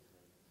did.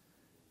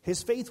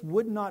 His faith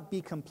would not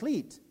be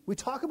complete. We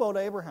talk about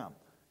Abraham.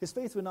 His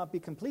faith would not be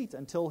complete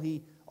until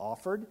he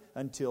offered,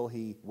 until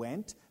he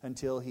went,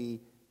 until he,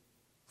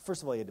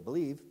 first of all, he had to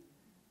believe,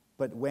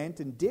 but went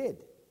and did.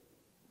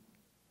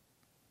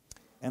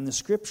 And the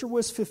scripture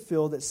was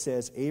fulfilled that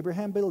says,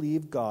 Abraham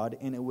believed God,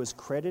 and it was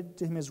credited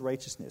to him as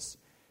righteousness,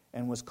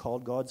 and was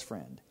called God's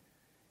friend.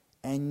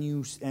 And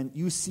you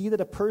see that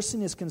a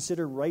person is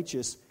considered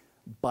righteous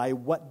by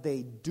what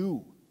they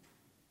do,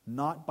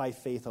 not by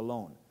faith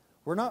alone.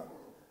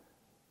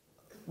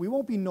 We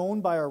won't be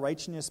known by our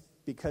righteousness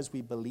because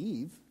we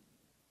believe.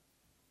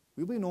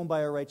 We'll be known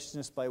by our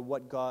righteousness by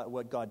what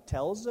God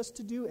tells us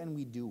to do, and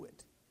we do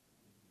it.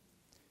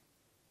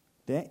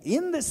 Then,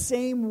 in the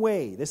same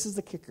way, this is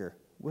the kicker,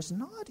 was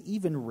not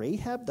even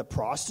Rahab the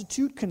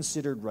prostitute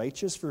considered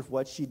righteous for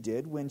what she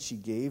did when she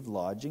gave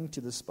lodging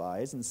to the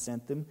spies and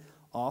sent them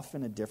off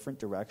in a different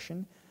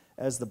direction?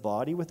 As the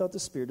body without the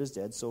spirit is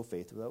dead, so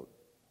faith without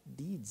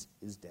deeds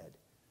is dead.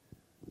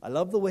 I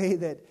love the way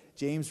that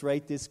James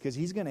writes this, because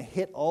he's going to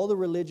hit all the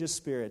religious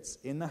spirits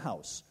in the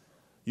house.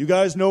 You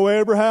guys know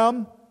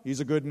Abraham? He's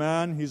a good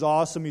man. He's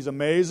awesome. He's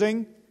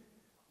amazing.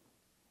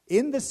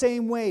 In the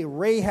same way,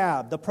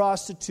 Rahab, the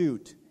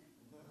prostitute,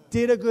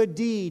 did a good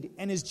deed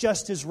and is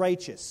just as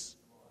righteous.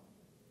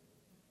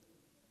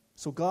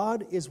 So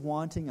God is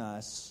wanting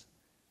us.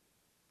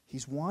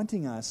 He's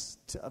wanting us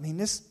to. I mean,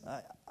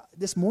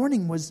 this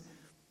morning was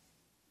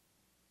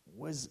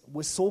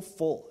so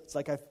full. It's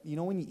like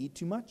when you eat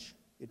too much,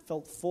 it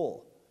felt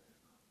full.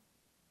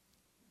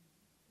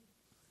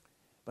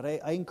 But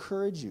I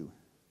encourage you.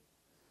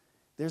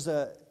 There's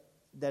a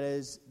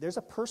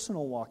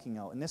personal walking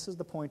out, and this is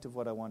the point of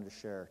what I wanted to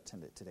share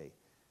today.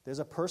 There's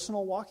a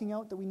personal walking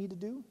out that we need to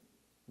do.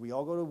 We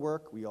all go to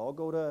work, we all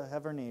go to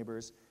have our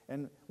neighbors,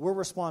 and we're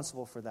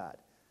responsible for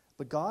that.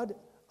 But God,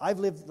 I've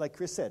lived, like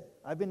Chris said,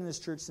 I've been in this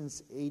church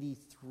since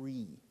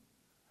 1983.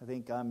 I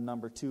think I'm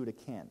number 2 to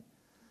Ken.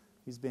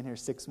 He's been here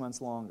 6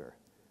 months longer.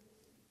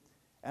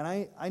 And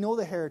I know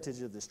the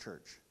heritage of this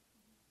church.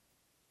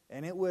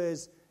 And it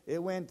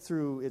went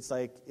through, it's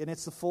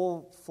the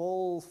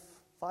full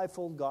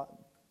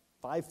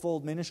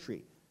fivefold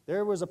ministry.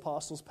 There was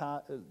apostles,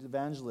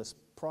 evangelists,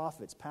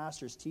 prophets,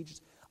 pastors,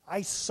 teachers.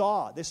 I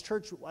saw this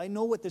church. I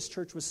know what this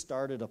church was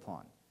started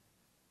upon.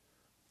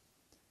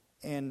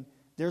 And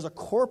there's a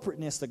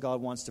corporateness that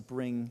God wants to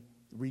bring,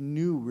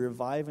 renew,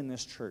 revive in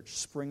this church,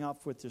 spring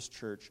up with this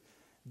church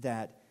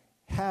that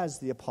has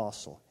the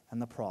apostle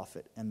and the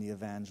prophet and the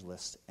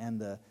evangelist and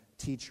the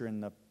teacher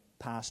and the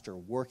pastor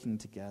working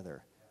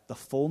together, the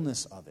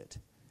fullness of it.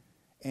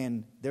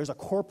 And there's a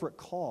corporate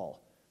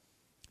call.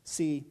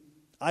 See,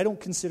 I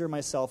don't consider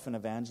myself an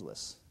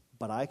evangelist,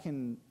 but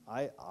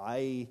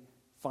I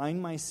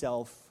find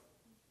myself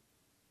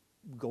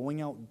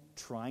going out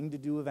trying to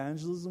do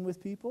evangelism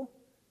with people,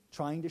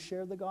 trying to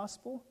share the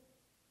gospel.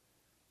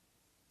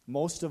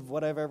 Most of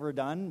what I've ever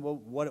done,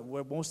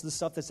 most of the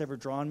stuff that's ever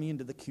drawn me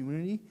into the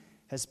community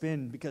has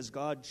been because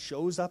God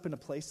shows up in a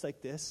place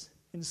like this,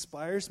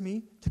 inspires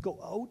me to go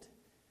out,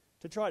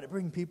 to try to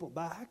bring people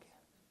back.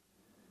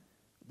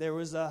 I'm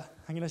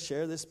going to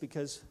share this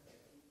because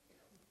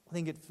I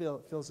think it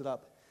fills it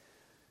up.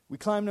 We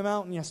climbed a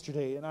mountain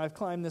yesterday, and I've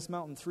climbed this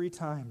mountain 3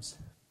 times.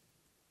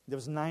 There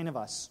was 9 of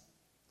us,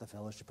 the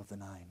Fellowship of the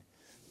 9.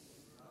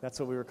 That's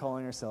what we were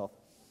calling ourselves.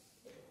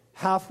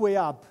 Halfway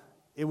up,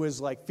 it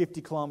was like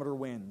 50-kilometer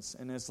winds,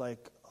 and it's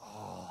like,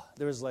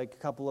 there was like a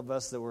couple of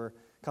us a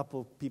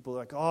couple people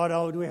like, oh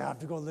no, do we have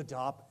to go to the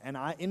top? And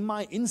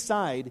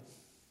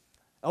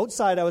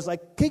outside, I was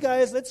like, okay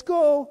guys, let's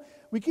go.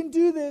 We can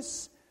do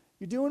this.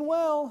 You're doing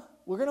well.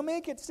 We're going to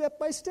make it step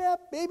by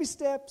step, baby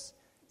steps.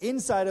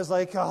 Inside, I was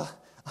like, I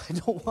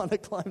don't want to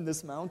climb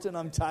this mountain.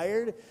 I'm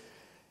tired.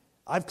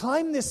 I've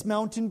climbed this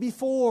mountain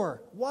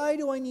before. Why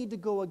do I need to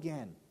go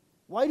again?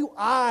 Why do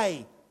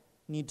I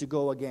need to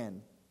go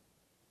again?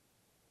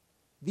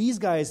 These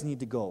guys need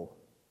to go.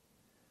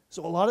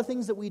 So a lot of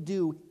things that we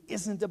do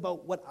isn't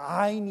about what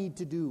I need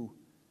to do.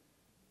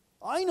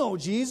 I know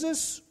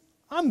Jesus.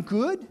 I'm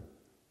good.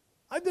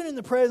 I've been in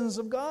the presence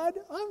of God.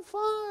 I'm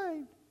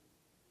fine.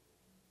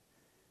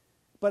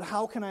 But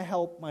how can I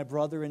help my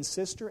brother and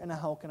sister, and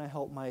how can I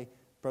help my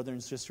brother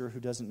and sister who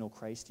doesn't know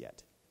Christ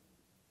yet?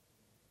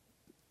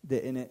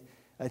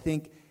 I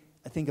think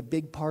a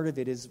big part of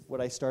it is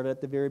what I started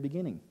at the very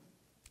beginning.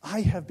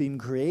 I have been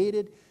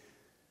created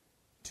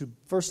to,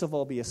 first of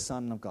all, be a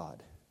son of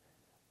God.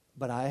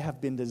 But I have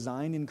been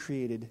designed and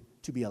created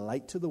to be a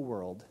light to the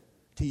world,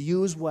 to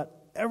use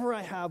whatever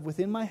I have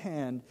within my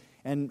hand,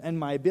 and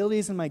my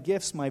abilities and my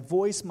gifts, my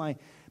voice, my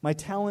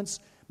talents,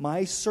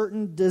 my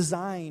certain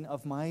design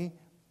of my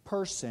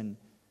person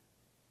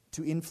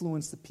to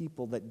influence the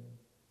people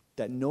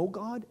that know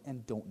God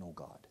and don't know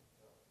God.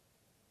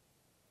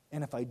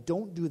 And if I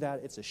don't do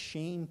that, it's a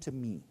shame to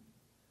me.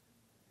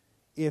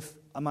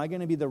 Am I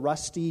going to be the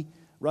rusty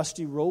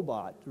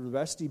robot, the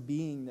rusty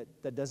being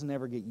that doesn't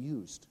ever get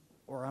used?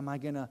 Or am I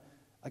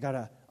I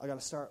gotta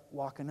start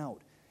walking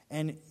out?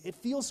 And it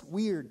feels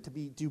weird to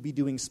be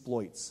doing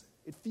exploits.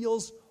 It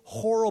feels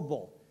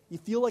horrible. You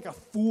feel like a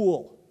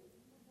fool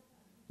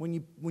when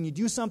you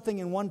do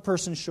something and one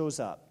person shows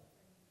up.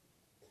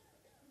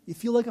 You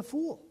feel like a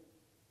fool.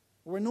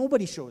 Or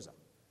nobody shows up.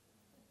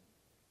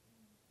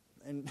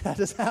 And that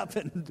has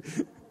happened.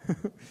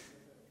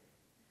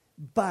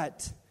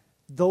 But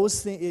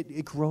those things,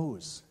 it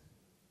grows.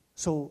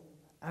 So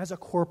as a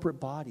corporate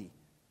body,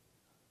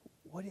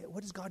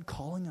 what is God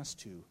calling us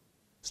to?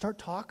 Start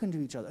talking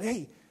to each other.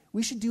 Hey,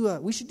 we should do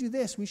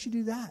this, we should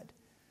do that.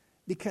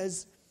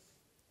 Because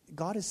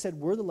God has said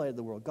we're the light of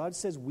the world. God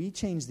says we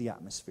change the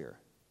atmosphere.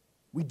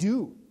 We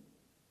do.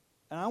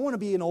 And I want to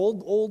be an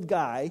old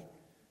guy.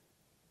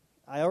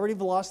 I already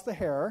have lost the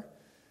hair,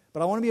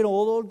 but I want to be an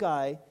old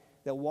guy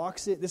that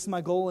walks it. This is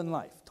my goal in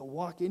life, to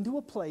walk into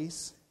a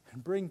place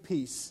and bring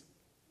peace.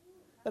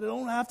 That I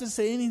don't have to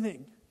say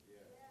anything.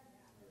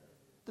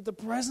 That the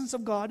presence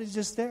of God is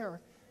just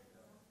there.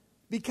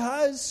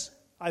 Because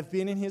I've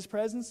been in His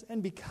presence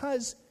and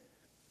because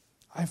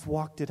I've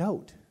walked it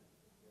out.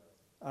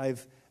 I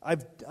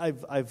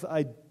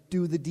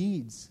do the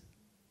deeds.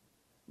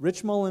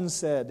 Rich Mullins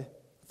said,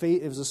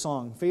 it was a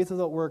song, faith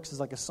without works is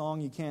like a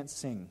song you can't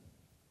sing.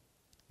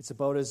 It's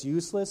about as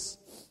useless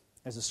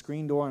as a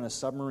screen door on a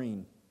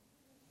submarine.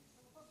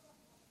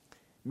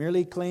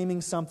 Merely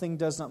claiming something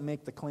does not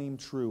make the claim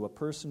true. A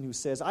person who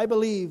says, I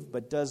believe,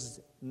 but does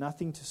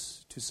nothing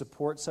to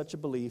support such a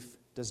belief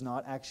does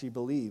not actually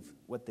believe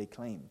what they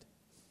claimed.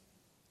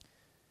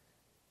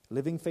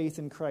 Living faith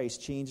in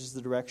Christ changes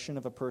the direction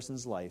of a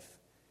person's life.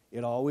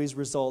 It always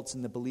results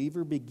in the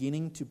believer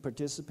beginning to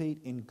participate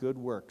in good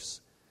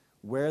works.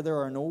 Where there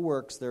are no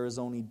works, there is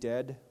only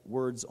dead,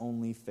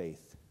 words-only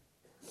faith.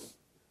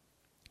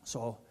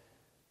 So,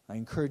 I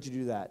encourage you to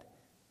do that.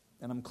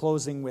 And I'm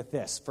closing with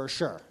this, for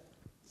sure.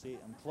 See,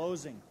 I'm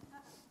closing.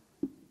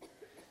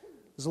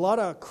 There's a lot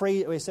of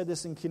crazy. I said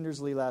this in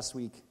Kindersley last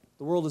week.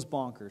 The world is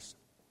bonkers.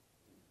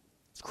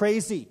 It's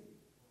crazy.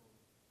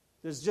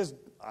 There's just,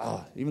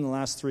 even the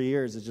last 3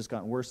 years, it's just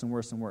gotten worse and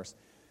worse and worse.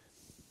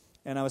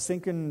 And I was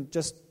thinking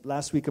just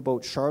last week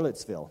about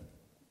Charlottesville.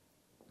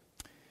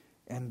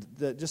 And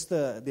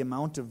the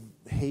amount of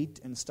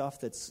hate and stuff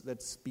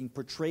that's being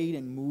portrayed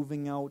and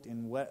moving out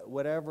and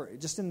whatever,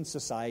 just in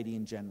society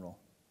in general.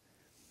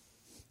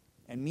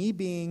 And me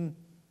being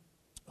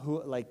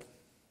who, like,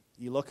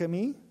 you look at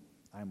me,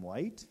 I'm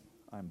white,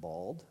 I'm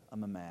bald,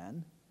 I'm a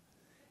man.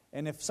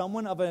 And if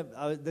someone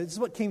this is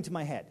what came to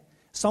my head.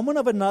 Someone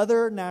of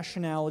another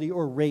nationality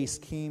or race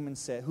came and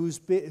said,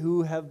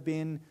 who have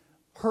been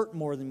hurt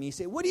more than me,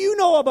 say, what do you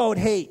know about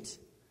hate?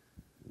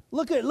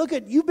 Look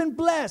at, you've been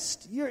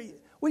blessed. You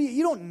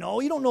don't know.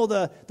 You don't know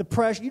the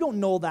pressure. You don't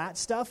know that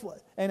stuff.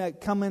 And I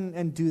come in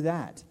and do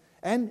that.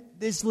 And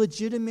there's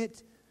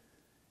legitimate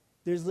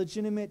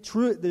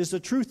truth. There's a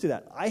truth to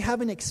that. I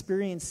haven't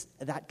experienced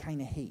that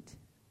kind of hate.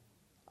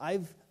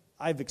 I've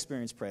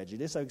experienced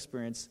prejudice. I've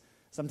experienced,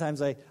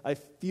 sometimes I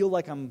feel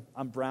like I'm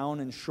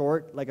brown and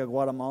short like a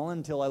Guatemalan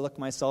until I look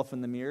myself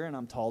in the mirror and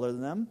I'm taller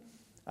than them.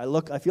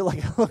 I feel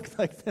like I look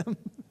like them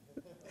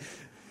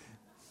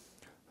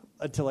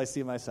until I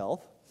see myself.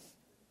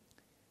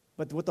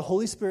 But what the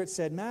Holy Spirit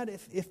said, Matt,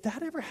 if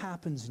that ever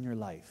happens in your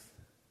life,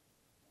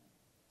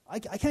 I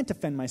can't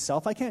defend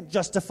myself. I can't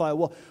justify,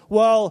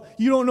 well,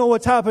 you don't know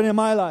what's happened in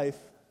my life.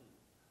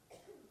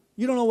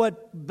 You don't know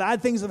what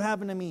bad things have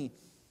happened to me.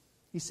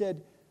 He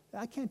said,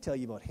 I can't tell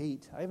you about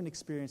hate. I haven't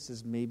experienced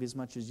this maybe as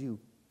much as you,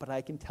 but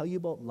I can tell you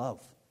about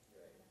love.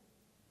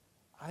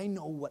 I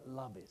know what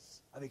love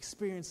is. I've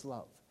experienced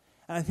love.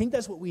 And I think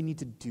that's what we need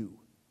to do.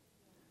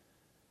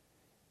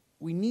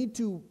 We need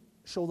to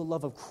show the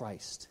love of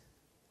Christ.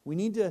 We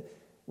need to,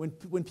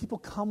 when people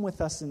come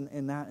with us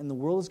in that, and the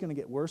world is going to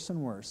get worse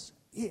and worse,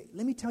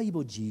 let me tell you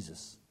about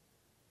Jesus.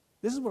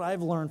 This is what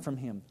I've learned from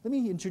him. Let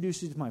me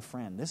introduce you to my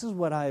friend. This is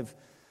what I've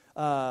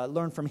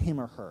learned from him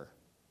or her.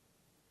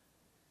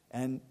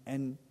 And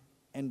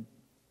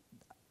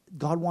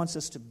God wants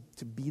us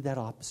to be that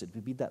opposite,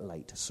 to be that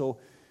light. So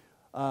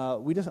I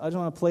just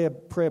want to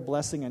pray a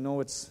blessing. I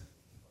know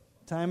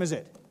time is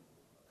it?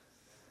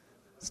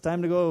 It's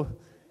time to go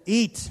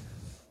eat.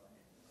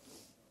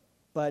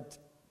 But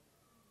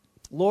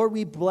Lord,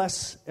 we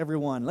bless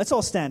everyone. Let's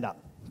all stand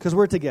up because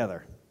we're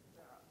together.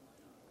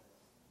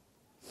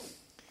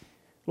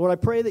 Lord, I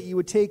pray that you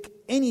would take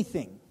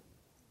anything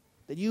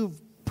that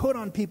you've put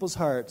on people's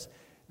hearts,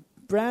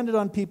 branded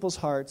on people's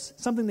hearts,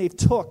 something they've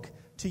took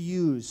to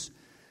use.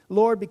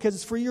 Lord, because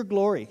it's for your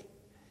glory.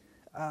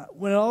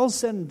 When all's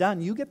said and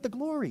done, you get the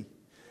glory.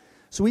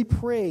 So we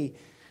pray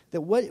that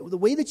the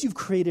way that you've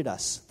created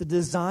us, the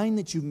design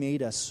that you've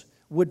made us,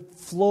 would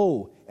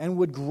flow and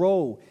would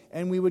grow,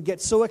 and we would get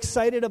so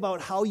excited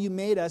about how you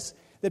made us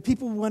that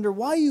people wonder,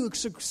 why are you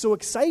so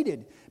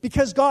excited?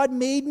 Because God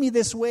made me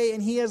this way,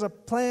 and he has a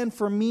plan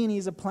for me, and he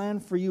has a plan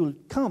for you.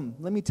 Come,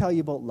 let me tell you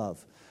about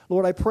love.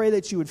 Lord, I pray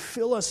that you would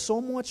fill us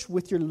so much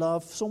with your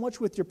love, so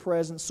much with your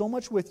presence, so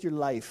much with your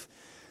life,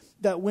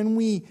 that when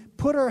we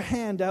put our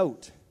hand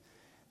out,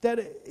 that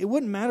it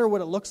wouldn't matter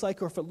what it looks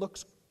like or if it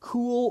looks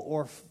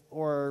cool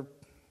or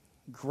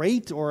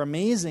great or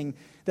amazing,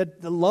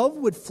 that the love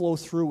would flow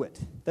through it,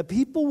 that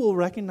people will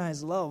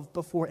recognize love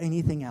before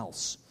anything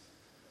else.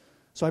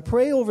 So I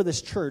pray over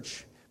this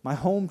church, my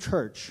home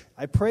church.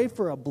 I pray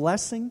for a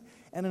blessing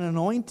and an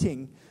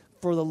anointing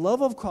for the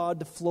love of God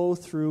to flow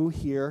through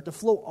here, to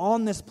flow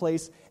on this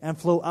place and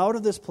flow out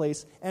of this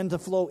place and to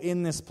flow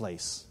in this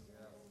place.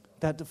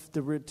 That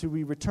to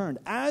be returned.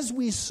 As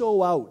we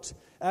sow out,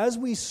 as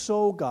we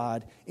sow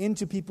God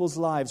into people's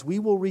lives, we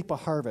will reap a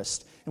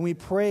harvest. And we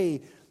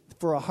pray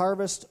for a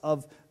harvest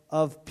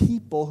of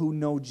people who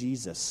know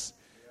Jesus,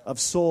 of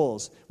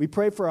souls. We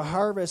pray for a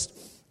harvest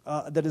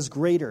that is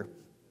greater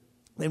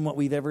than what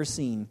we've ever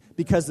seen,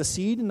 because the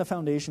seed and the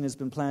foundation has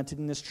been planted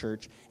in this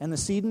church, and the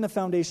seed and the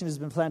foundation has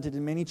been planted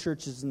in many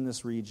churches in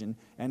this region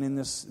and in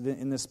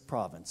this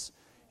province.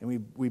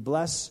 And we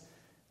bless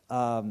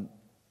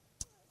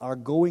our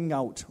going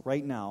out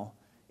right now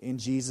in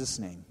Jesus'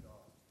 name.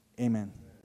 Amen.